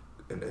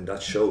 And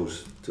that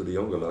shows to the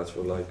younger lads.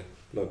 We're like,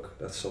 look,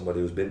 that's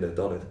somebody who's been there,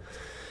 done it.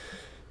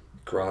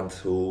 Grant,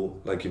 who,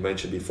 like you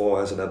mentioned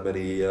before, hasn't had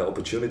many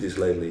opportunities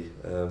lately,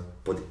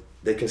 but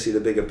they can see the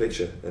bigger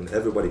picture, and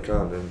everybody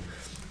can. And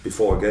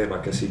before a game, I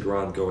can see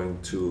Grant going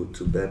to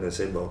Ben and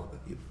saying, "Well,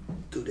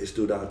 do this,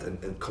 do that,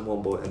 and come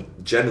on, boy." And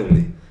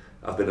genuinely,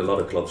 I've been in a lot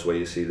of clubs where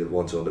you see the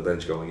ones on the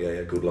bench going,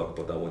 "Yeah, good luck,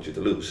 but I want you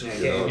to lose."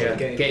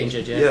 Get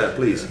injured, Yeah,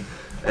 please.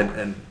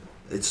 And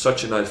it's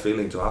such a nice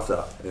feeling to have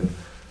that. And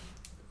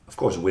of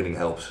course, winning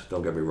helps.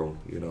 Don't get me wrong.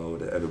 You know,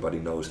 everybody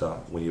knows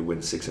that when you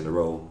win 6 in a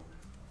row,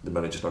 the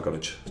manager's not going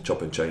to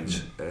chop and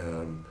change.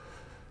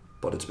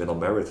 But it's been on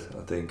merit,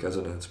 I think,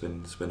 hasn't it? It's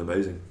been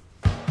amazing.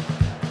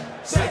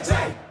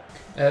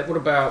 What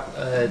about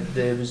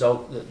the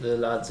result that the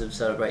lads have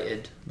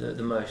celebrated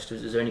the most?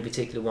 Is there any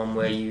particular one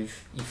where you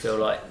feel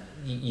like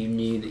you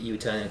knew that you were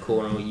turning a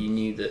corner, or you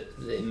knew that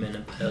it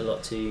meant a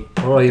lot to you?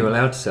 Or are you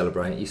allowed to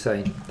celebrate? You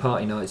say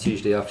party nights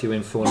usually after you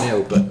win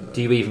 4-0, but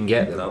do you even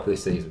get them No.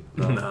 this season?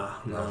 Nah.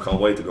 I can't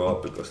wait to go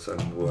up, because then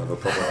we'll have a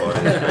proper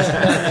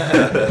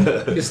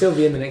party. You'll still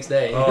be in the next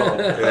day. Oh,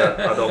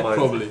 yeah, I don't mind.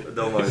 Probably. I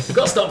don't mind. You've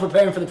got to start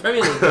preparing for the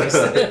Premier League.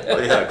 Oh,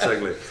 yeah,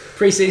 exactly.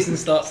 Pre-season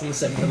starts on the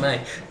 7th of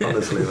May.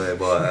 Honestly, mate,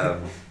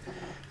 but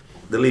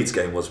the Leeds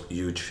game was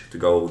huge to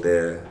go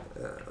there.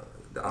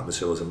 The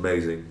atmosphere was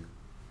amazing.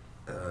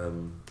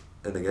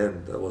 And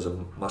again, that was a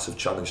massive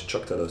challenge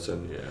chucked at us,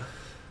 and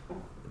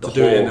to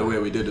do it in the way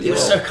we did as It well.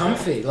 was so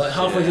comfy. Like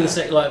halfway through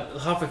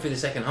the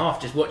second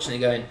half, just watching it,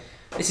 going,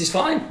 "This is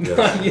fine."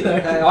 Yeah. You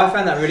know. I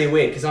found that really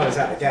weird because I was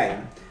at the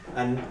game,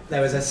 and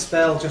there was a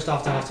spell just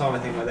after half time, I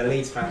think, where the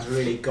Leeds fans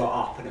really got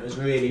up and it was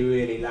really,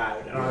 really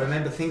loud. And I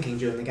remember thinking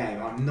during the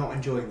game, I'm not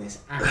enjoying this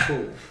at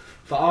all.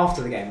 But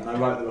after the game, when I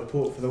wrote the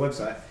report for the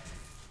website,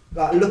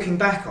 like looking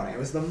back on it, it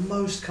was the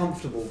most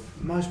comfortable,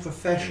 most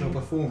professional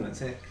performance.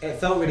 And it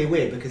felt really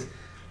weird because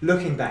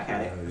looking back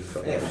at it,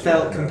 it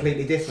felt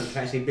completely different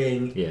from actually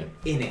being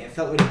in it. It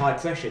felt really high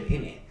pressured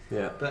in it.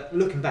 Yeah. But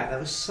looking back, that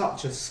was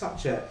such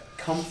a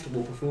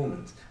comfortable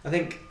performance. I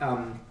think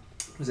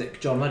was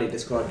it John Luddy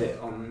described it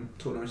on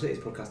Tottenham City's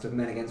podcast of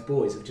Men Against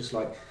Boys, of just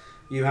like,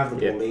 you have the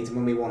ball, Leeds, and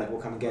when we want it, we'll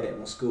come and get it and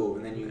we'll score,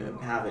 and then you can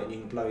have it and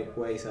you can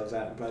wear yourselves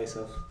out and blow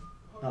yourself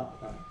up.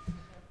 Like,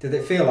 did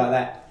it feel like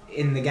that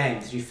in the game?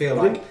 Did you feel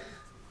like? I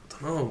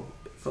don't know.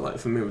 It felt like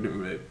for me, we didn't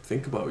really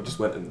think about it. We just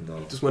went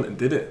and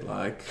did it.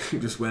 Like, we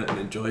just went and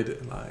enjoyed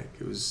it. Like,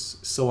 it was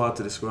so hard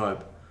to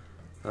describe,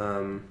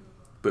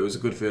 but it was a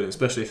good feeling,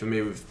 especially for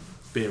me with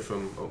being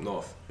from up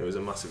north. It was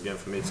a massive game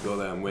for me to go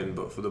there and win,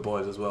 but for the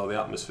boys as well, the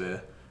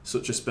atmosphere.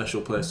 Such a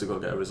special place to go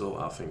get a result,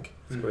 I think.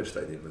 It's a great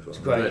stadium as well. It's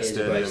great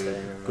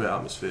stadium, great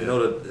atmosphere. You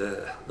know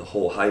that the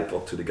whole hype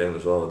up to the game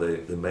as well.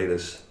 They made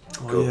us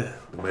go.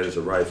 They made us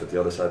arrive at the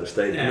other side of the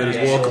stadium. They made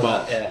us walk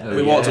about.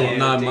 We walked about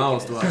 9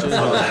 miles to actually.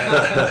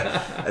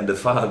 And the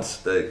fans,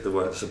 they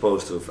were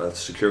supposed to have had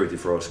security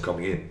for us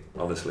coming in.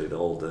 Honestly,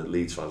 all the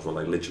Leeds fans were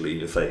like literally in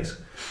your face,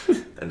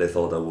 and they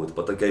thought I would,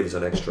 but they gave us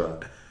an extra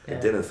it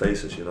didn't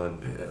phase us, you know.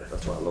 And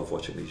that's why I love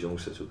watching these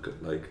youngsters who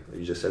could, like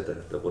you just said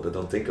that what they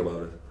don't think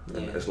about it.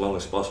 And as long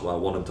as possible, I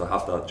want them to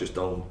have that. Just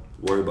don't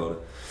worry about it.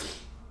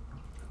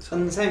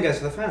 And the same goes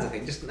for the fans, I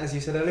think. Just as you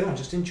said earlier on,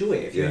 just enjoy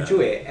it. If you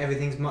enjoy it,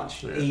 everything's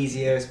much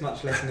easier. It's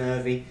much less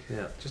nervy.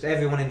 Just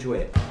everyone enjoy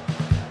it.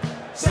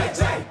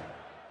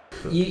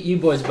 You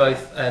boys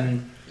both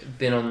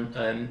been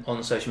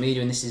on social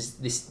media, and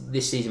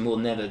this season more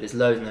than ever. There's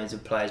loads and loads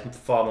of players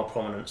far more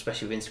prominent,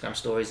 especially with Instagram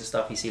stories and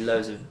stuff. You see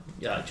loads of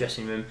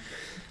dressing room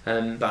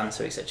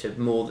banter, etc.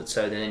 More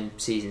so than any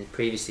seasons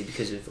previously,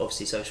 because of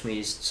obviously social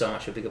media is so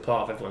much a bigger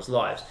part of everyone's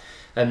lives.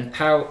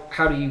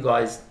 How do you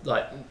guys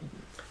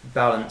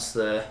balance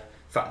the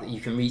fact that you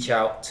can reach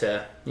out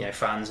to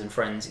fans and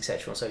friends,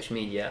 etc. on social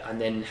media,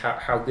 and then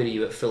how good are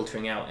you at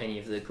filtering out any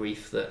of the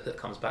grief that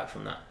comes back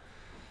from that?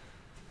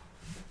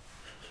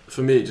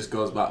 For me, it just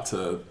goes back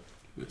to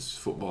it's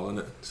football, isn't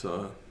it?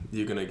 So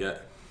you're gonna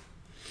get,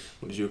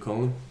 what did you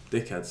call them?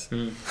 Dickheads.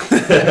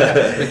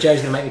 But Joe's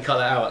gonna make me cut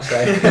that out. So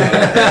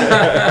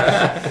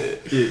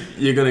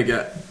you're gonna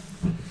get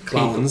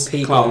clowns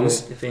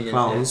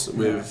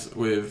with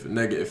with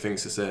negative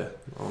things to say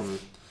on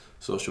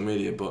social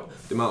media, but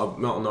the amount of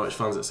Norwich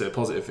fans that say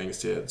positive things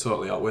to you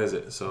totally outweighs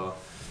it. So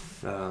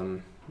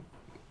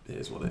it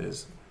is what it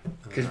is.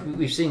 Because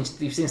we've seen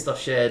stuff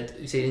shared.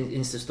 We've seen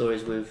Insta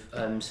stories with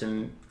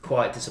some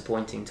quite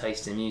disappointing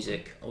taste in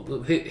music.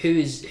 Who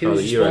is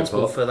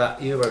responsible for that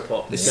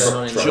Europop that's going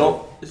on in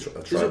the It's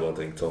a tribal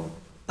thing, Tom.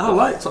 I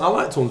like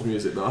Tom's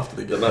music though after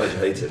the game. The manager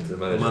hates it. The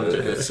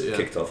manager hates it,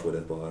 kicked off with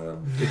it, but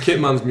the kit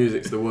man's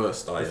music's the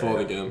worst before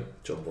the game.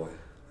 John Boy.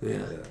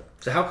 Yeah.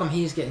 So how come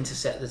he's getting to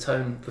set the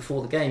tone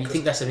before the game? You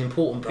think that's an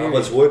important period?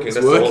 It's working. It's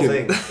that's working.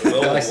 The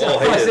whole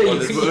thing.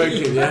 It's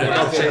working. We're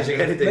not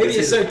changing anything. Maybe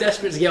you're so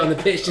desperate to get on the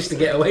pitch just to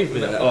get away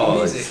from that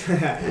music.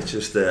 It's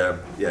just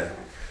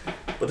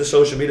But the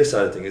social media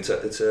side of things,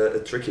 it's a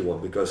tricky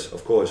one, because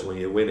of course when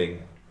you're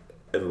winning,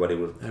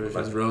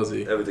 everything's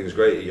rosy. Everything's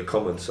great. Your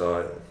comments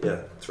are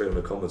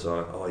 300 comments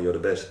are, "Oh, you're the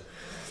best."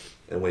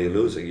 And when you're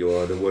losing, you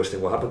are the worst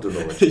thing what happened to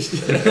Norwich.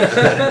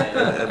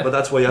 But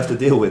that's what you have to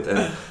deal with.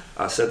 And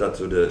I said that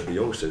to the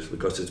youngsters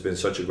because it's been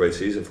such a great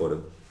season for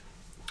them.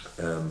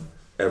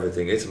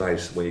 Everything, it's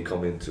nice when you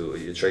come into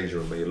your changing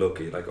room and you look,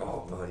 you're like,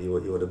 "Oh man, you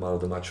were the man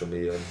of the match for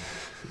me."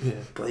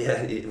 But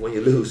when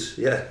you lose,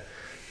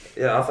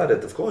 I've had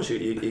it. Of course,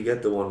 you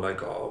get the one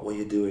like, "Oh, what are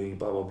you doing?"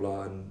 Blah blah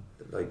blah, and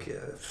like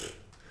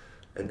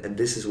And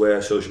this is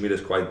where social media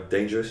is quite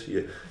dangerous.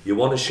 You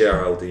want to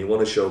share out and you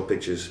want to show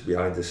pictures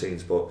behind the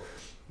scenes, but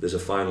there's a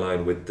fine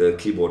line with the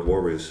keyboard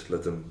warriors.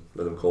 Let them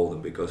call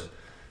them, because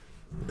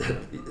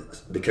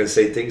they can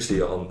say things to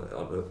you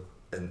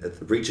and it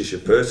reaches you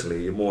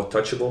personally. You're more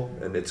touchable,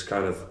 and it's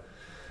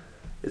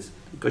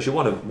because you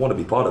want to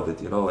be part of it,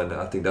 And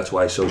I think that's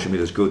why social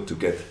media is good, to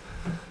get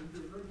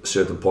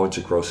certain points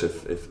across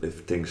if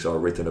things are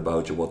written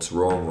about you, what's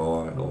wrong,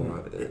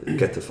 or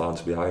get the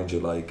fans behind you,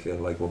 like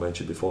we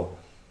mentioned before.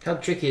 How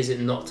tricky is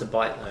it not to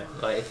bite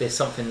though? Like if there's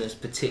something that's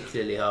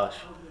particularly harsh,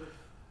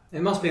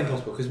 it must be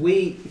impossible, because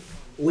we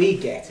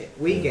get it.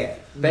 We get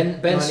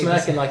Ben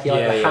smirking like he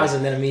either has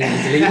and then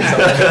immediately deleted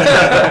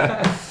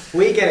something.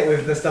 We get it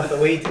with the stuff that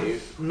we do.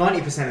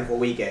 90% of what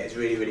we get is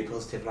really, really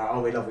positive. Like,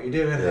 "Oh, we love what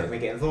you're doing, and we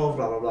get involved,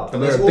 blah blah blah." And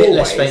we're a bit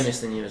less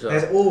famous than you as well.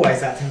 There's always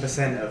that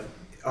 10% of,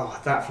 "Oh,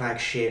 that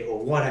flag's shit," or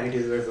 "Why don't you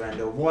do the river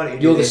end?" or "Why don't you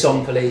do You're this?" the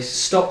song police.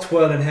 "Stop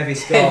twirling heavy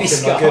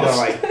scarves in my good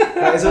eye."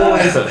 There's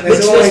always.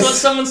 That's what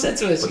someone said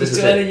to us. You're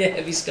twirling your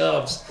heavy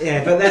scarves.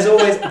 Yeah, but there's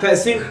always. But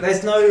as soon,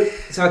 there's no.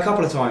 So a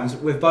couple of times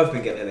we've both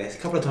been guilty of this. A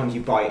couple of times you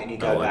bite and you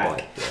go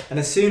back, and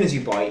as soon as you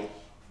bite,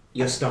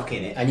 you're stuck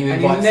in it. And you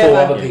invite four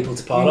other people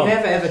to pile on. You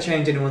never ever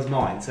change anyone's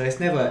mind, so it's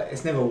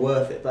never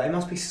worth it. But it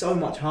must be so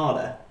much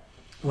harder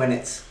when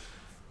it's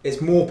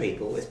more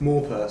people, it's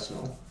more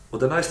personal. Well,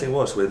 the nice thing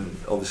was, when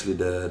obviously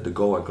the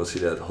goal I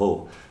considered at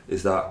Hull,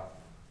 is that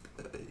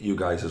you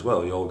guys as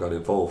well, you all got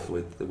involved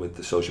with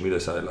the social media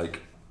side.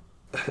 Like,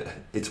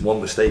 it's one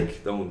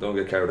mistake, don't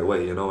get carried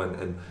away, And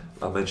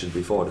I mentioned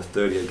before, the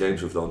 38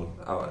 games we've done,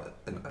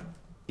 and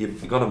you're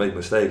gonna make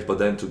mistakes, but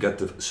then to get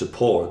the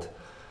support,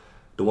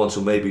 the ones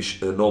who maybe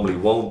normally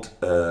won't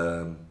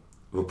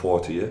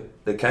report to you,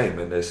 they came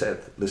and they said,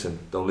 "Listen,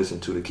 don't listen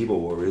to the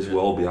keyboard warriors.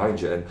 We're all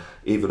behind you." And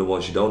even the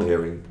ones you don't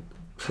hearing,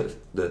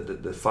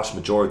 the vast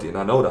majority, and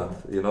I know that,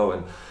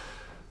 and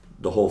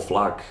the whole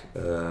flag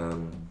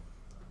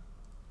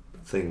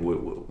thing,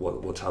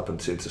 what's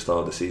happened since the start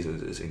of the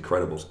season is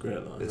incredible. It's great.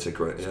 It's a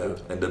great,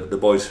 and the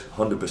boys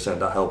 100%,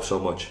 that helps so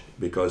much,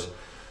 because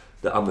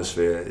the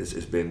atmosphere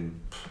has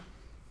been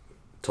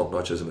top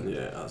notch, isn't it?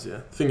 Yeah, it has. The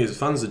thing is,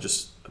 fans are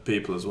just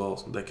people as well.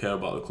 So they care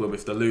about the club.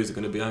 If they lose, they're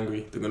going to be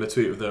angry. They're going to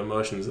tweet with their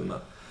emotions and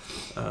that.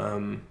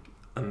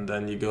 And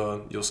then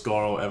you'll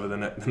score or whatever the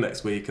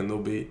next week, and they'll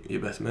be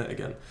your best mate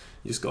again.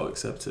 You just got to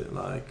accept it.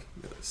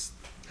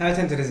 How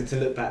tempted is it to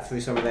look back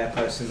through some of their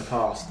posts in the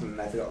past and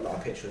they've got like a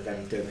picture of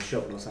them doing a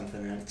shopping or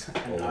something and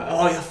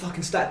you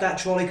fucking stacked that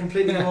trolley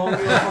completely wrong. You're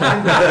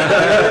fucking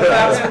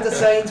thousands of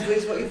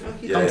Sainsbury's. What you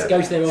fucking Go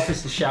to their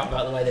office to shout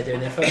about the way they're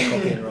doing their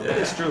photocopying wrong.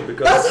 It's true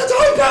because that's a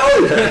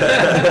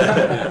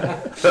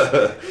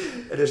typo.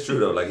 it is true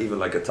though. Like even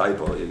like a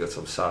typo, you got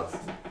some sad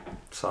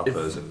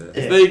person there.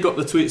 If they got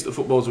the tweets that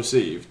football's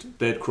received,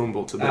 they'd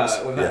crumble to bits.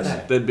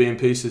 Yes. They'd be in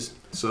pieces.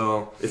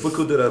 So if we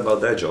could do that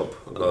about their job,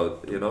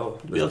 about we'd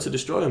be able to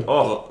destroy them.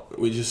 But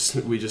we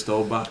just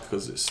hold back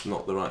because it's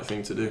not the right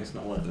thing to do. It's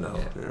not worth it. No.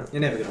 Yeah.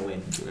 You're never gonna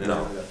win. Yeah.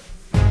 No.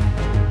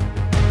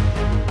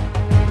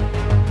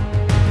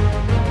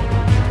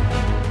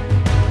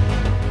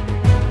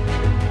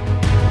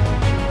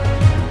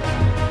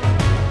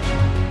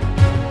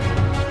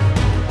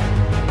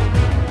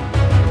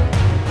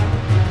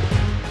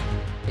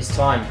 It's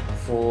time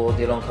for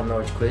the Along Come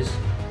Norwich quiz.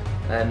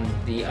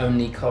 The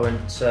only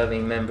current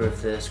serving member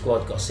of the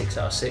squad got 6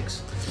 out of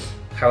 6.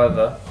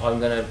 However, I'm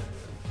going to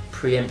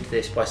preempt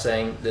this by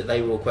saying that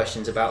they were all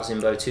questions about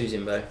Zimbo to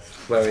Zimbo,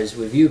 whereas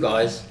with you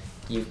guys,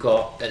 you've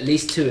got at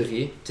least 2 of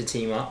you to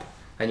team up,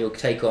 and you'll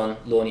take on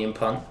Lornie and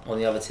Punt on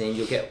the other team.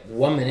 You'll get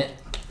 1 minute.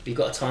 You've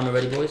got a timer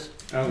ready, boys?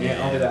 Oh yeah,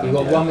 I'll do that. You've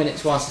got 1 minute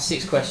to answer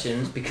 6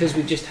 questions. Because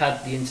we've just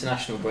had the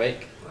international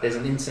break, there's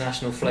an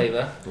international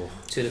flavour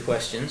to the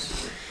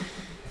questions.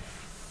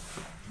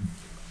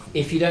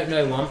 If you don't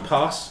know one,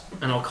 pass,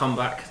 and I'll come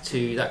back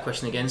to that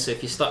question again. So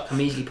if you're stuck,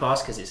 immediately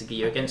pass because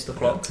you're against the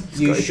clock.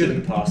 You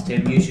shouldn't pass,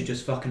 Tim. You should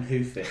just fucking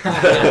hoof it.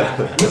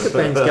 Look at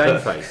Ben's game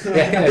face.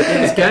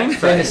 Ben's game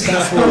face.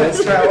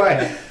 Straight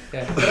away.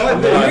 Yeah.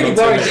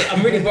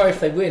 I'm really worried if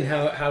they win.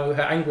 How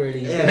angry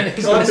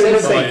he's going to say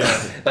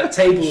something. Like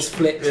tables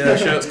flipped. Yeah,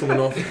 shirt's coming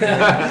off.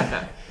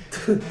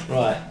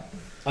 Right.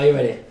 Are you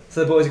ready?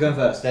 So the boys are going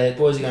first. The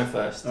boys are going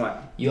first. All right.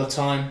 Your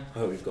time. I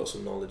hope you've got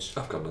some knowledge.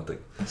 I've got nothing.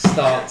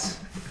 Starts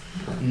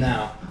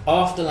now.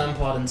 After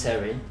Lampard and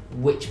Terry,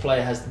 which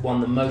player has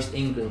won the most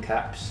England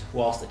caps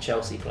whilst a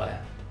Chelsea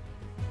player?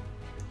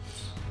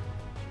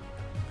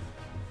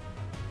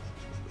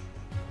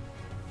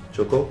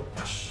 Choco?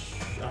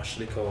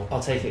 Ashley Cole.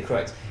 I'll take it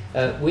correct.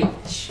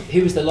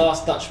 Who was the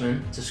last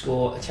Dutchman to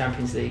score a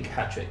Champions League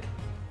hat-trick?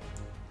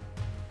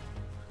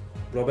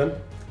 Robin?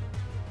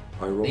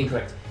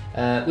 Incorrect.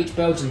 Which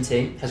Belgian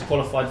team has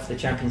qualified for the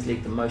Champions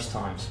League the most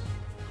times?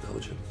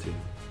 Belgium team.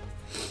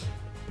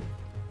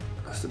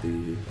 Has to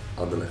be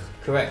Anderlecht.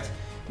 Correct.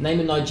 Name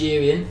a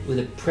Nigerian with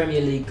a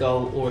Premier League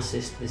goal or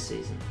assist this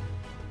season.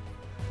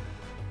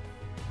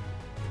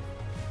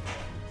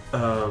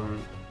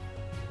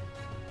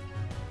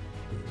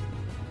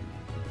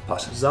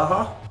 Pass.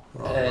 Zaha?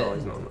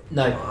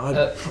 No.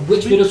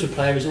 Which Middlesbrough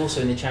player is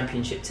also in the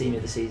Championship team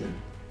of the season?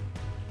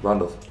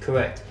 Randolph.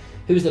 Correct.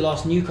 Who was the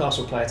last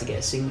Newcastle player to get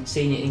a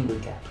senior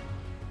England cap?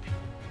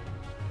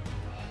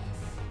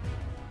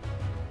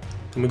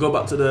 Can we go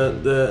back to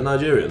the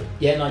Nigerian?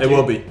 Yeah, Nigerian.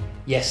 Iwobi.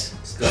 Yes.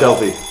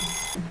 Shelby.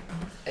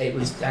 It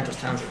was Andros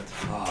Townsend.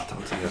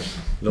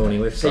 Lornie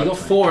with. So you got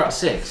 4 out of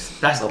 6.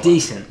 That's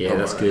decent. Yeah,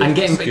 that's good. And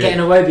getting That's good. getting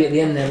Iwobi at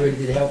the end there really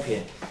did help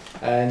you.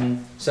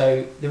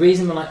 So the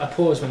reason when I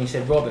paused when you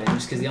said Robin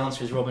was because the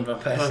answer is Robin van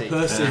Persie.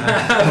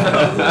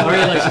 I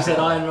realised you said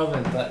Iron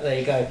Robin, but there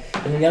you go.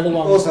 And then the other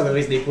one. Also, the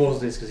reason he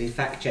paused is because he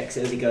fact checks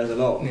it as he goes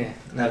along. Yeah,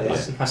 no,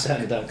 I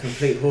certainly don't.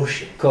 Complete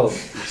horseshit. Cool.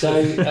 So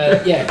you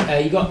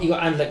got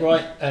Anderlecht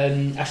right.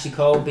 Ashley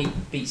Cole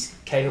beats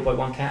Cahill by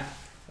 1 cap.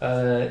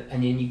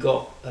 And then you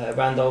got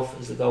Randolph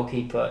as the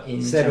goalkeeper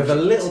in. Said with a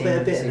little bit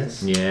of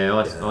bitterness.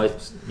 Yeah,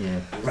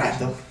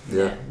 Randolph.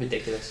 Yeah.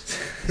 Ridiculous.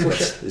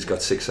 He's got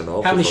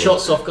 6.5. How many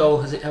shots off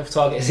goal has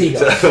target has he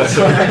got?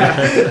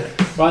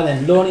 Right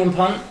then, Lornie and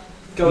Punt.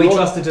 We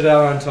trusted to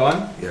our own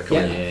time. Yeah, come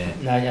on.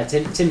 No,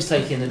 Tim's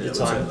taking at the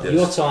time. Yes.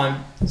 Your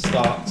time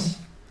starts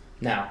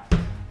now.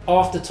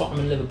 After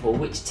Tottenham and Liverpool,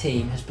 which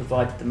team has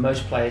provided the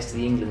most players to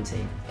the England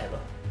team ever?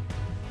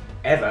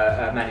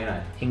 Ever, Man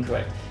United.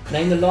 Incorrect.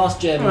 Name the last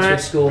German to have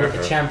scored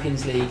a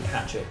Champions League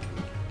hat-trick.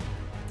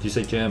 Did you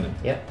say German?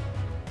 Yep.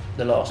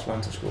 The last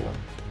one to score one.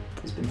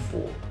 There's been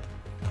 4.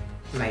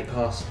 Mate,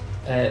 pass.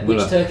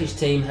 Which Turkish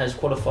team has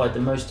qualified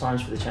the most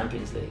times for the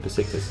Champions League?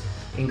 Besiktas.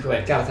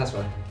 Incorrect.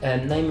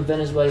 Galatasaray. Name a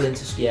Venezuelan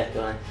to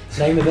go on.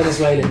 Name a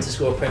Venezuelan to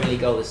score a Premier League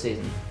goal this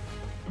season.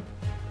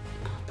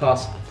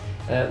 Pass.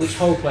 Which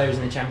Hull player is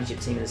in the Championship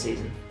team of the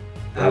season?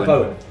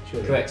 Bowen.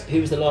 Correct.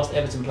 Who was the last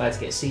Everton player to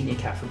get a senior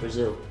cap for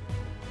Brazil?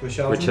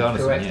 Richarlison.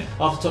 Correct. Yeah.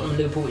 After Tottenham and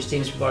Liverpool, which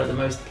teams provided the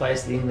most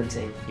players to the England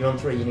team? You're on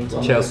 3. You need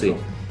to. Chelsea.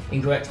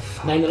 Incorrect.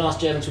 Name the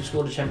last German to have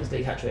scored a Champions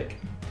League hat-trick.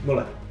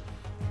 Muller.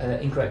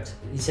 Incorrect.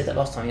 You said that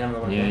last time. You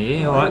haven't.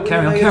 Yeah. All right.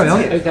 Carry on.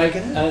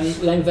 Okay.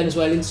 Name a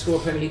Venezuelan to score a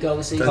Premier League goal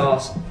this season.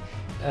 Pass.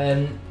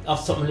 After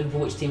Tottenham and Liverpool,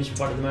 which teams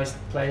provided the most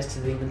players to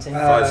the England team?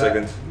 5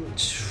 seconds.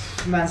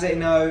 Man City,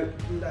 no.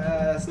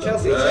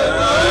 Chelsea.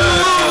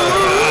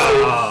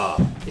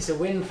 It's a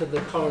win for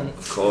the current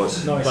Of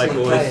course. Norwich Like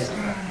City boys. players.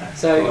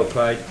 So Well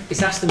played.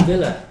 it's Aston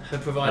Villa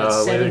have provided Oh,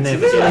 we'll 72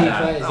 never get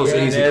that. players. That was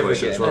an easy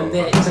question as well. And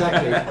then,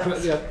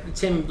 exactly.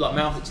 Tim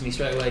mouthed it to me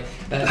straight away.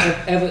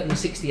 Everton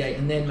 68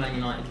 and then Man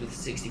United with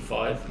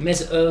 65.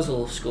 Mesut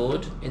Ozil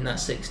scored in that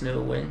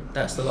 6-0 win.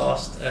 That's the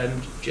last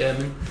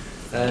German.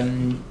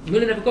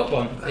 Müller never got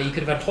one. You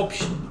could have had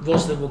Hobbs,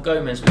 Rosler or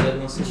Gomez with the other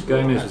ones to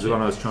score. Gomez was the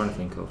one I was trying to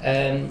think of.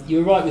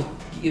 You were right with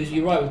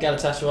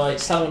Galatasaray.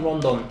 Salomon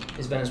Rondon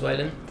is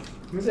Venezuelan.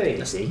 Was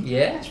he?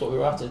 Yeah, that's what we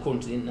were after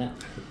according to the internet.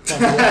 So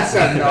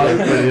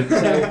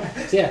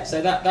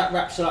that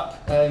wraps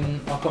up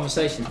our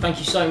conversation. Thank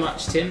you so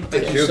much, Tim.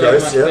 Thank you, so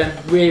guys, much, yeah.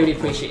 Ben. Really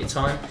appreciate your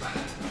time.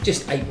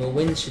 Just 8 more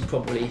wins should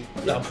probably.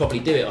 I'll probably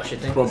do it. I should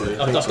think. Probably.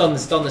 I've done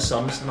the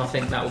sums, and I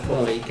think that will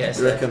probably get us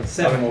You there. reckon?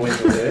 7 more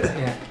wins will do it.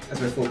 Yeah. As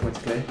we're 4 points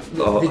clear.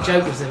 The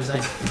joke was there was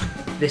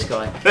this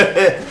guy.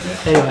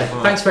 Anyway,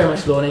 thanks very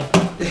much, Lorne.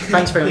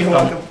 Thanks very much. You're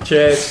welcome.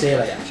 Cheers. See you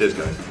later. Cheers,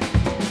 guys.